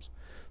breadcrumbs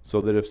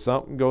so that if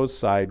something goes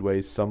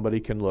sideways, somebody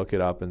can look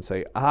it up and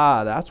say,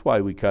 that's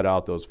why we cut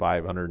out those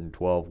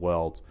 512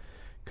 welds.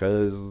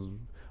 because,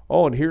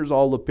 oh, and here's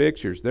all the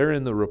pictures. They're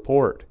in the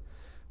report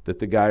that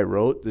the guy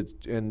wrote,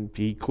 and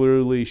he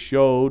clearly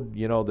showed,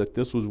 that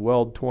this was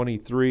weld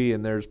 23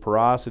 and there's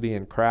porosity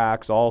and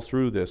cracks all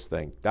through this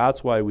thing.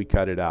 That's why we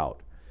cut it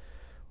out.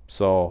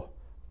 So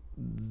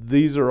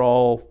these are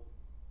all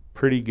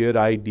pretty good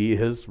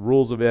ideas,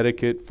 rules of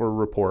etiquette for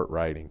report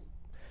writing.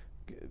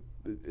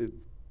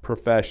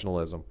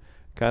 Professionalism.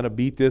 Kind of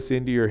beat this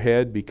into your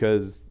head,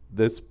 because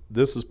this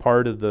is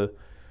part of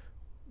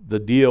the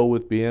deal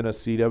with being a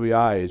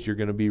CWI, is you're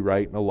going to be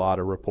writing a lot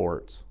of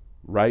reports.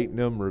 Writing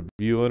them,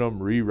 reviewing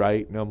them,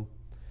 rewriting them.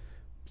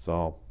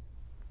 So,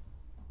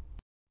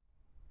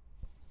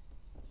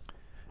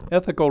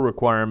 ethical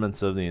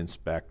requirements of the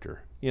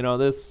inspector.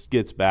 This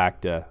gets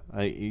back to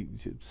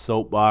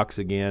soapbox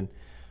again.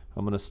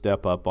 I'm going to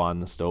step up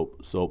on the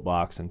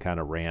soapbox and kind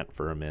of rant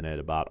for a minute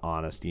about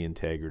honesty,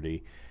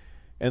 integrity.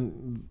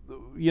 And,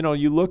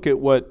 you look at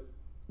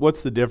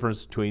what's the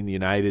difference between the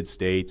United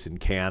States and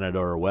Canada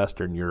or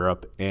Western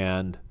Europe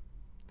and,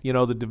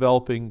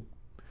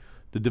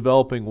 the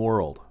developing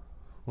world.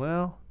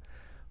 Well,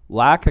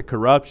 lack of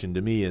corruption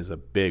to me is a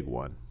big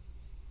one.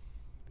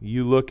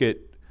 You look at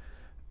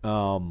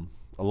a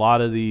lot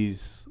of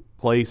these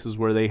places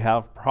where they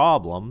have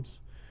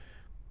problems,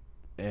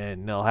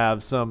 and they'll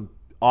have some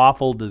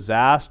awful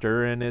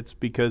disaster, and it's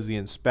because the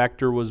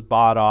inspector was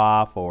bought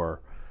off,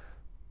 or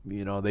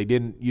they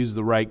didn't use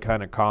the right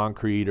kind of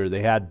concrete, or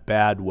they had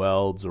bad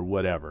welds, or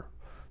whatever.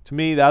 To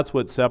me, that's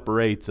what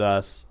separates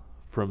us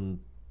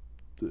from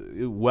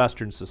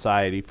Western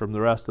society from the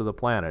rest of the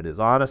planet, is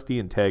honesty,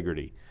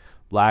 integrity,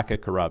 lack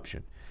of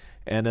corruption.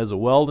 And as a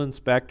weld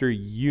inspector,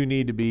 you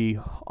need to be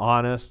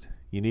honest.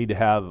 You need to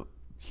have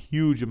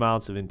huge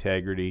amounts of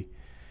integrity,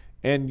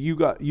 and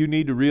you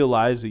need to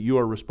realize that you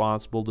are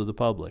responsible to the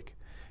public.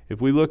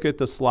 If we look at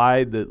the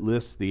slide that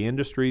lists the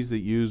industries that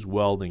use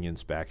welding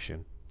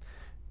inspection,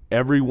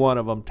 every one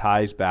of them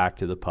ties back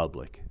to the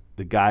public,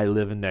 the guy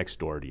living next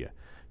door to you.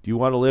 Do you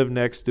want to live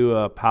next to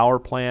a power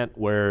plant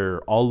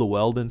where all the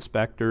weld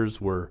inspectors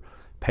were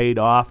paid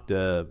off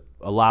to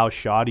allow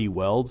shoddy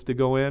welds to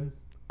go in?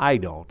 I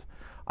don't.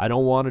 I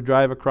don't want to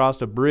drive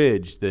across a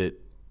bridge that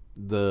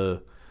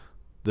the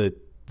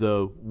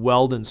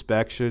weld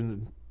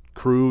inspection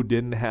crew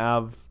didn't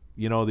have,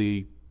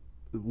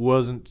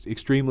 wasn't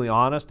extremely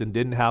honest and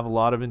didn't have a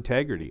lot of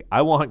integrity.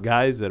 I want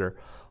guys that are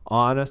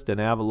honest and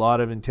have a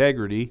lot of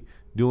integrity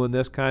doing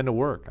this kind of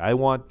work. I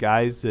want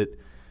guys that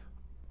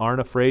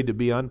aren't afraid to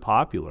be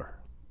unpopular.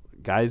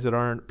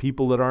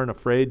 People that aren't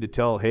afraid to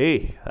tell,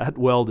 hey, that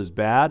weld is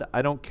bad.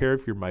 I don't care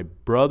if you're my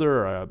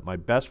brother or my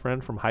best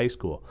friend from high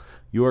school.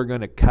 You are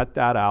going to cut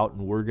that out,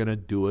 and we're going to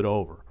do it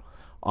over.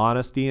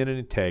 Honesty and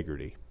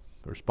integrity.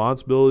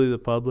 Responsibility to the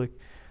public.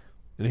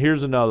 And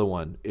here's another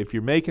one. If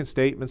you're making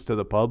statements to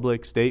the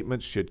public,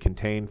 statements should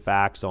contain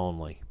facts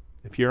only.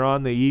 If you're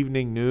on the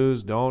evening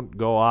news, don't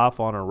go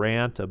off on a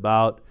rant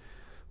about,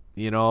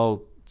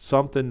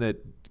 something that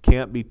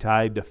can't be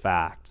tied to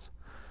facts.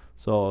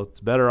 So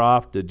it's better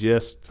off to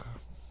just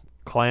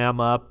clam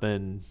up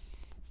and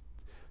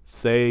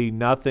say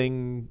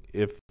nothing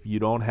if you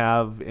don't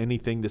have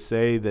anything to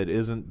say that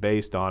isn't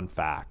based on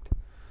fact.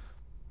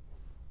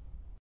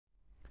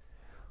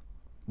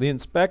 The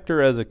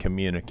inspector as a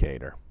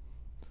communicator.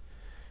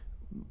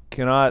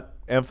 Cannot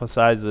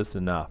emphasize this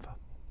enough.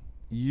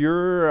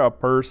 You're a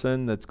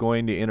person that's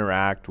going to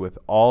interact with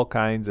all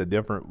kinds of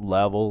different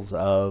levels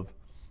of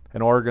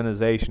an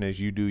organization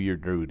as you do your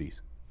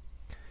duties.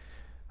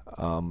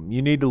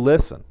 You need to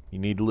listen. You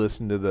need to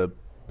listen to the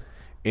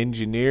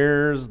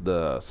engineers,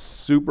 the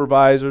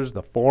supervisors,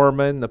 the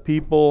foremen, the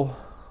people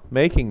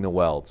making the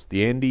welds,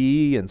 the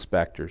NDE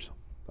inspectors,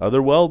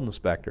 other weld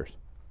inspectors.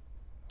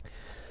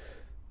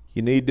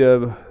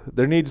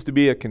 There needs to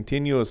be a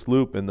continuous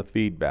loop in the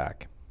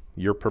feedback.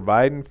 You're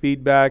providing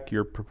feedback,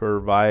 you're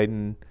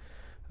providing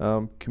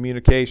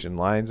communication,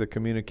 lines of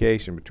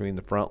communication between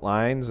the front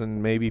lines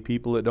and maybe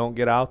people that don't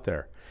get out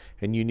there.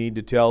 And you need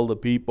to tell the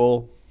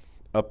people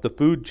up the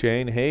food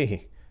chain,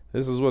 hey,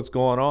 this is what's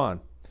going on.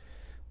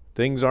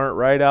 Things aren't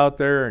right out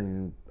there,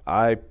 and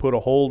I put a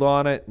hold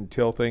on it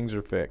until things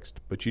are fixed.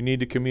 But you need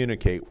to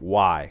communicate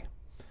why.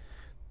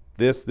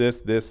 This,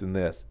 and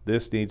this.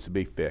 This needs to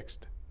be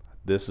fixed.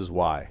 This is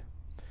why.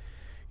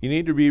 You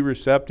need to be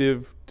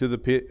receptive to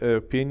the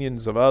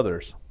opinions of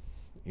others.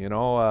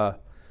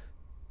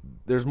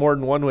 There's more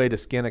than one way to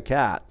skin a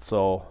cat.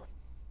 So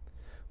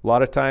a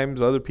lot of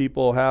times other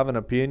people have an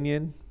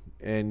opinion,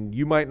 and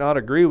you might not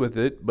agree with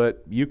it,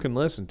 but you can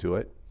listen to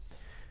it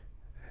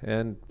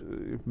and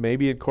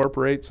maybe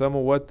incorporate some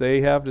of what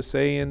they have to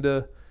say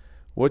into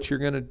what you're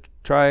going to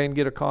try and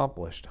get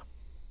accomplished.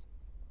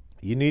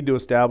 You need to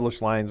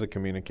establish lines of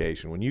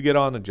communication. When you get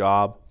on the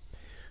job,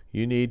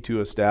 you need to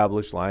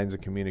establish lines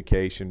of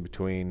communication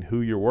between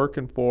who you're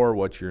working for,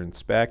 what you're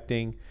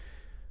inspecting,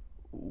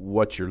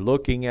 what you're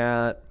looking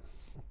at,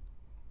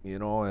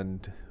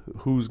 and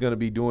who's going to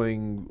be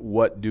doing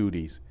what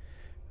duties.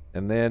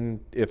 And then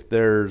if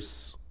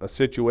there's a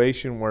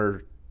situation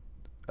where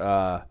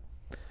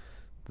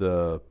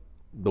the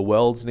the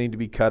welds need to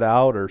be cut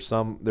out or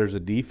there's a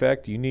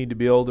defect, you need to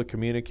be able to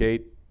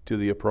communicate to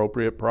the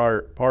appropriate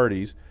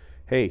parties,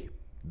 hey,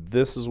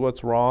 this is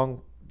what's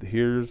wrong,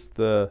 here's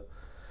the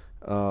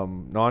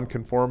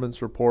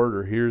non-conformance report,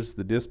 or here's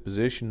the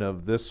disposition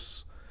of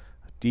this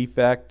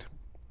defect,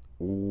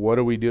 what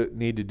do we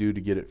need to do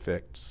to get it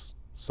fixed?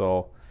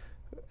 So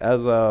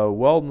as a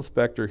weld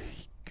inspector,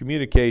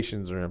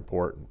 communications are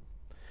important,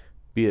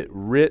 be it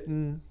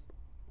written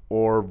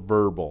or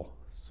verbal.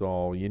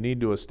 So you need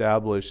to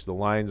establish the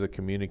lines of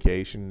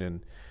communication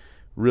and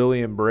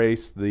really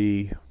embrace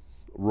the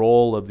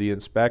role of the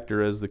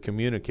inspector as the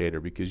communicator,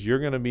 because you're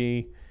going to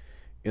be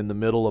in the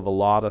middle of a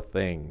lot of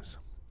things.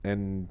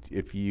 And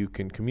if you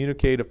can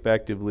communicate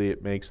effectively,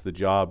 it makes the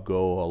job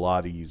go a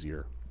lot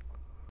easier.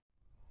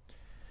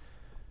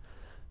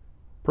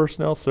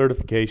 Personnel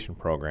certification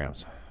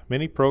programs.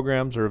 Many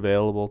programs are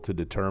available to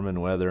determine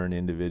whether an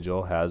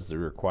individual has the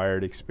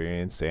required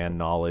experience and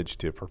knowledge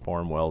to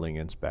perform welding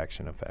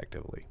inspection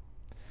effectively.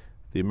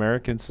 The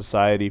American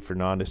Society for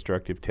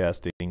Non-Destructive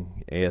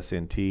Testing,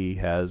 ASNT,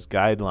 has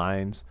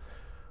guidelines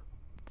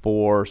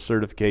for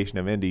certification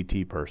of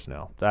NDT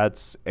personnel.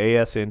 That's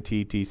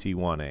ASNT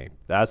TC1A.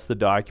 That's the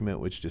document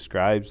which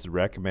describes the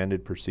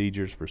recommended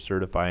procedures for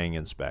certifying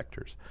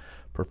inspectors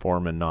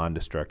performing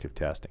non-destructive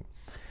testing.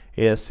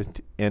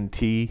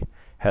 ASNT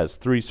has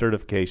 3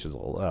 certification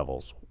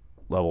levels,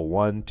 level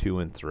 1, 2,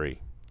 and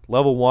 3.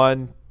 Level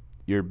 1,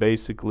 you're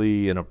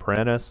basically an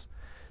apprentice.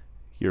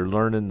 You're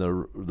learning the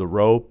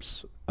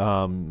ropes,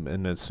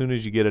 and as soon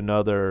as you get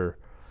enough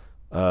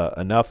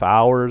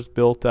hours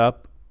built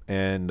up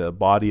and a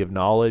body of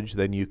knowledge,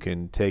 then you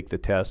can take the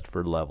test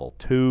for level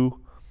 2.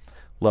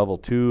 Level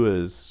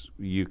 2 is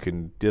you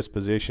can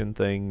disposition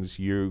things,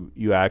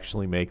 you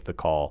actually make the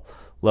call.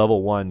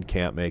 Level 1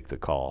 can't make the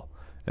call.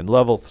 And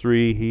level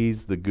 3,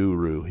 he's the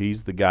guru.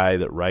 He's the guy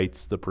that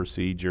writes the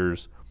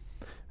procedures,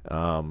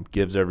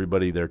 gives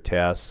everybody their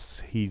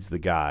tests. He's the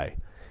guy.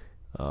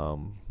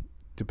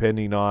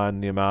 Depending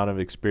on the amount of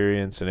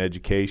experience and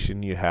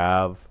education you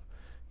have,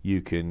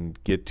 you can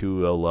get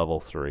to a level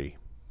 3.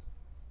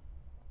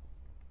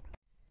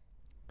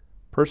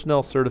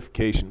 Personnel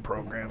certification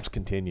programs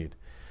continued.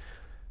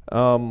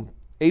 AWS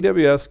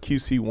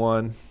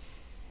QC1,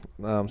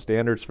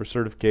 standards for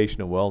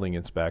certification of welding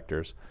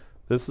inspectors.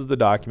 This is the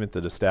document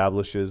that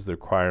establishes the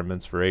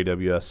requirements for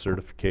AWS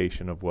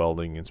certification of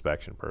welding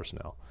inspection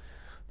personnel,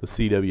 the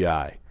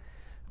CWI.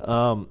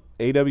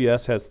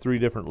 AWS has 3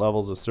 different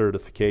levels of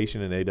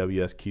certification in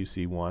AWS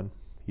QC1.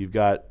 You've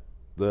got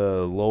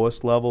the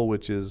lowest level,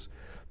 which is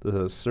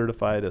the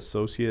Certified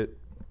Associate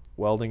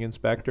Welding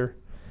Inspector.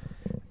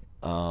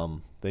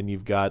 Then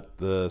you've got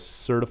the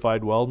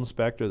Certified Weld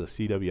Inspector, the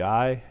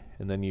CWI,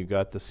 and then you've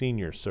got the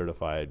Senior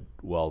Certified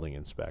Welding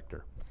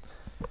Inspector.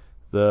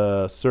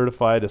 The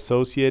Certified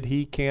Associate,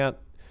 he can't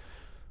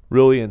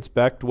really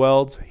inspect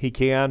welds. He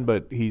can,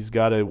 but he's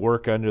got to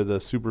work under the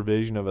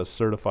supervision of a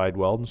Certified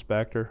Weld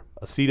Inspector.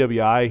 A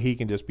CWI, he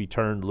can just be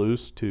turned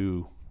loose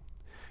to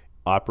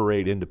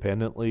operate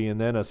independently.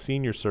 And then a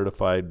Senior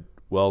Certified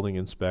Welding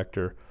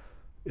Inspector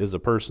is a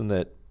person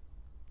that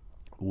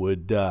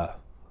would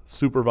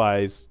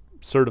supervise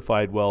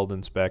Certified Weld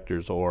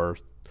Inspectors or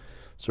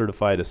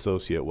Certified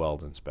Associate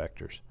Weld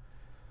Inspectors.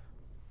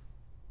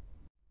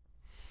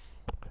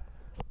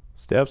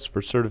 Steps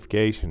for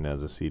certification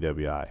as a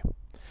CWI.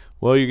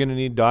 Well, you're going to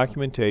need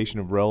documentation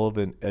of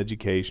relevant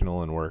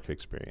educational and work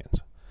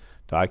experience.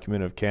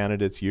 Document of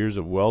candidates' years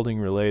of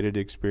welding-related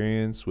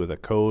experience with a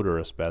code or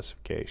a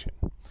specification.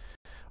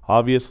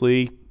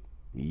 Obviously,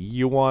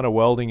 you want a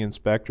welding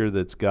inspector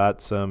that's got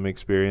some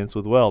experience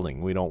with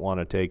welding. We don't want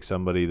to take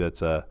somebody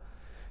that's a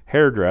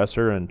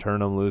hairdresser and turn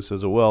them loose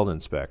as a weld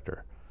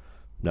inspector.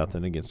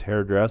 Nothing against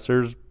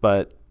hairdressers,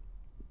 but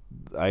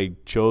I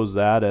chose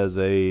that as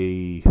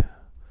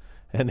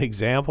an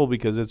example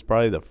because it's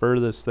probably the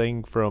furthest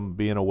thing from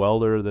being a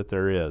welder that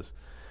there is.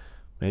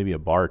 Maybe a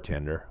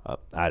bartender.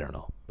 I don't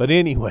know. But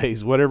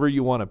anyways, whatever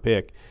you want to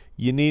pick,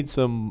 you need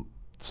some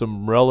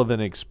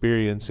relevant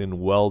experience in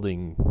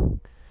welding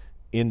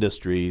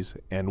industries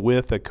and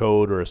with a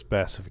code or a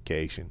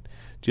specification.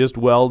 Just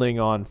welding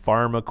on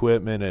farm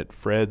equipment at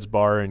Fred's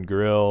Bar and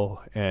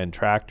Grill and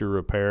tractor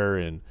repair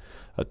in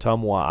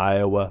Ottumwa,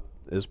 Iowa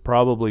is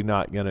probably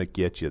not going to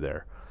get you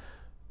there.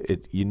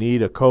 You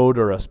need a code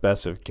or a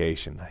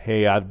specification.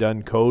 Hey, I've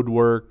done code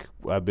work.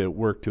 I've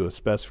worked to a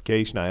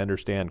specification. I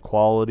understand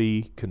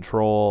quality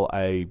control.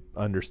 I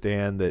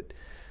understand that,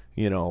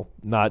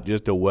 not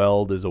just a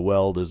weld is a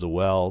weld is a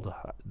weld,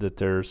 that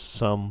there's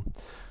some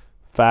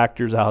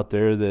factors out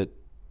there that,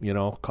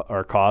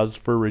 are cause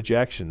for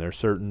rejection. There's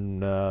certain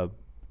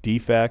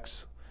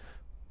defects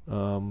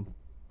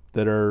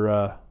that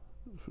are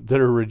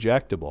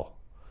rejectable.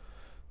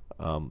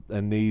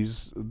 And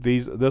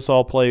this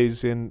all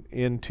plays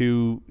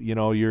into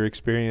your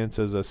experience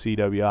as a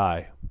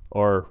CWI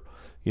or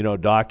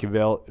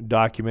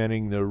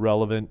documenting the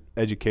relevant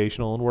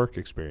educational and work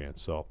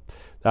experience. So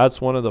that's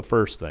one of the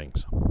first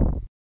things.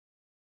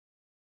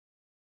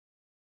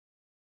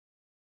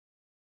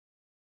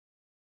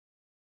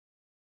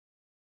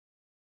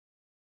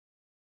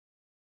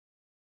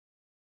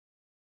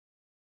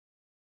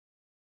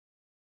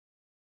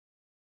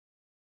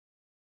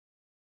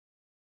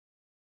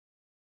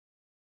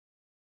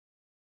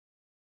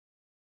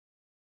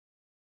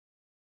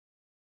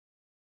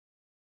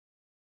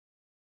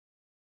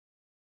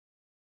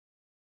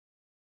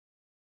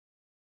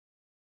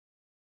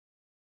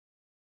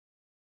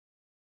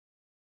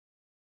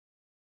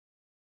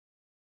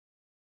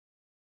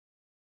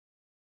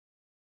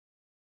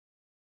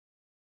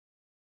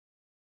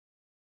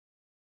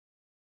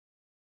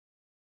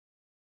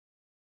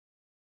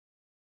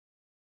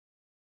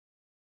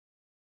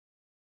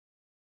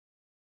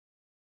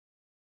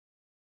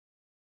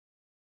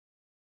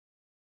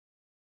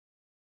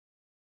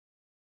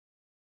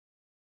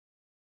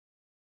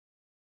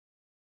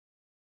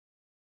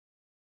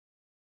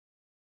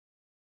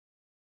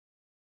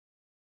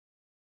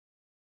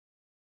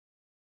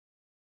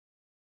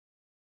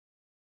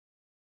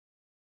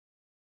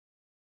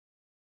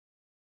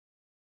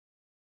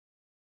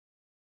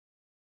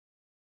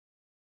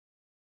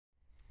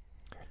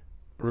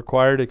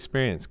 Required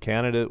experience.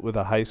 Candidate with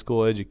a high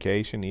school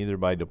education, either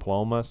by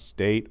diploma,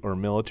 state, or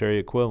military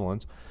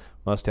equivalents,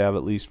 must have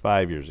at least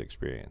 5 years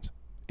experience.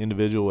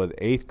 Individual with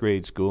 8th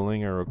grade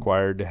schooling are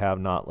required to have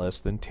not less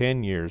than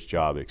 10 years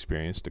job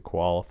experience to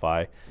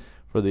qualify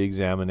for the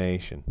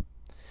examination.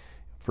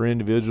 For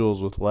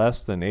individuals with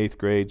less than 8th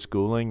grade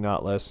schooling,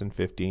 not less than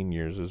 15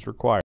 years is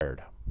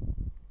required.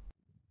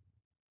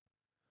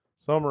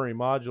 Summary,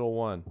 Module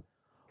 1.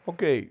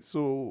 Okay,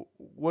 so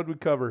what did we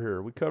cover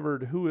here? We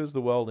covered who is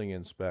the welding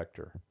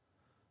inspector.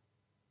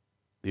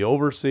 The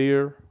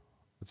overseer,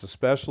 it's a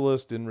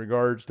specialist in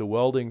regards to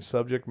welding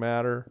subject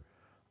matter,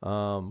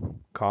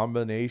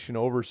 combination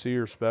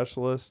overseer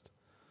specialist.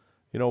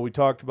 You know, we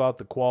talked about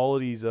the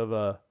qualities of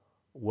a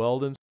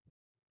welding.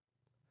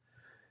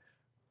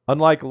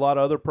 Unlike a lot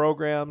of other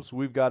programs,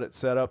 we've got it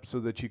set up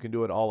so that you can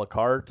do it a la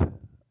carte.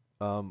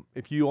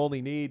 If you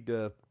only need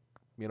to,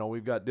 you know,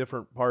 we've got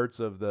different parts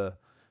of the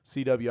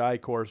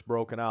CWI course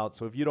broken out.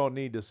 So if you don't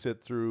need to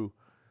sit through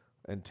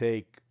and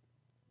take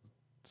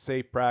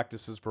safe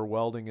practices for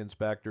welding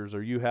inspectors,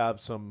 or you have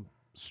some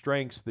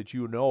strengths that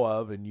you know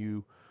of and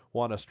you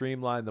want to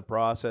streamline the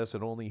process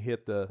and only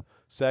hit the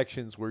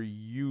sections where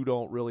you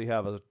don't really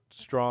have a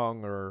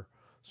strong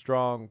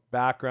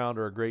background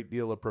or a great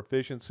deal of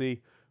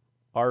proficiency,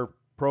 our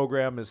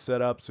program is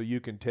set up so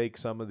you can take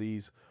some of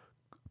these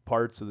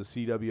parts of the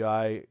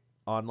CWI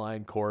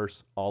online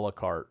course a la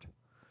carte.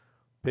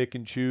 Pick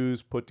and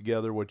choose, put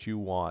together what you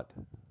want.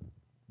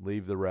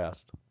 Leave the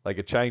rest, like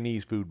a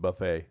Chinese food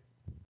buffet.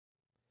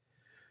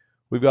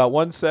 We've got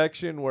one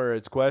section where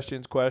it's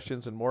questions,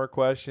 questions, and more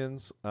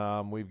questions.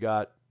 We've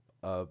got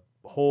a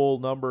whole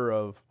number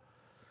of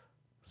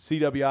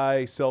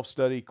CWI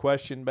self-study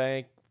question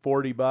bank,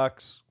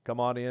 $40. Come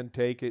on in,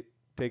 take it,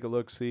 take a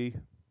look, see.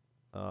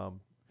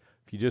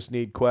 If you just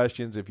need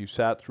questions, if you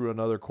sat through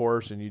another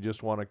course and you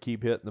just want to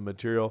keep hitting the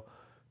material,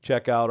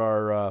 check out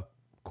our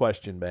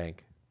question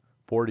bank.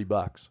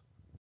 $40.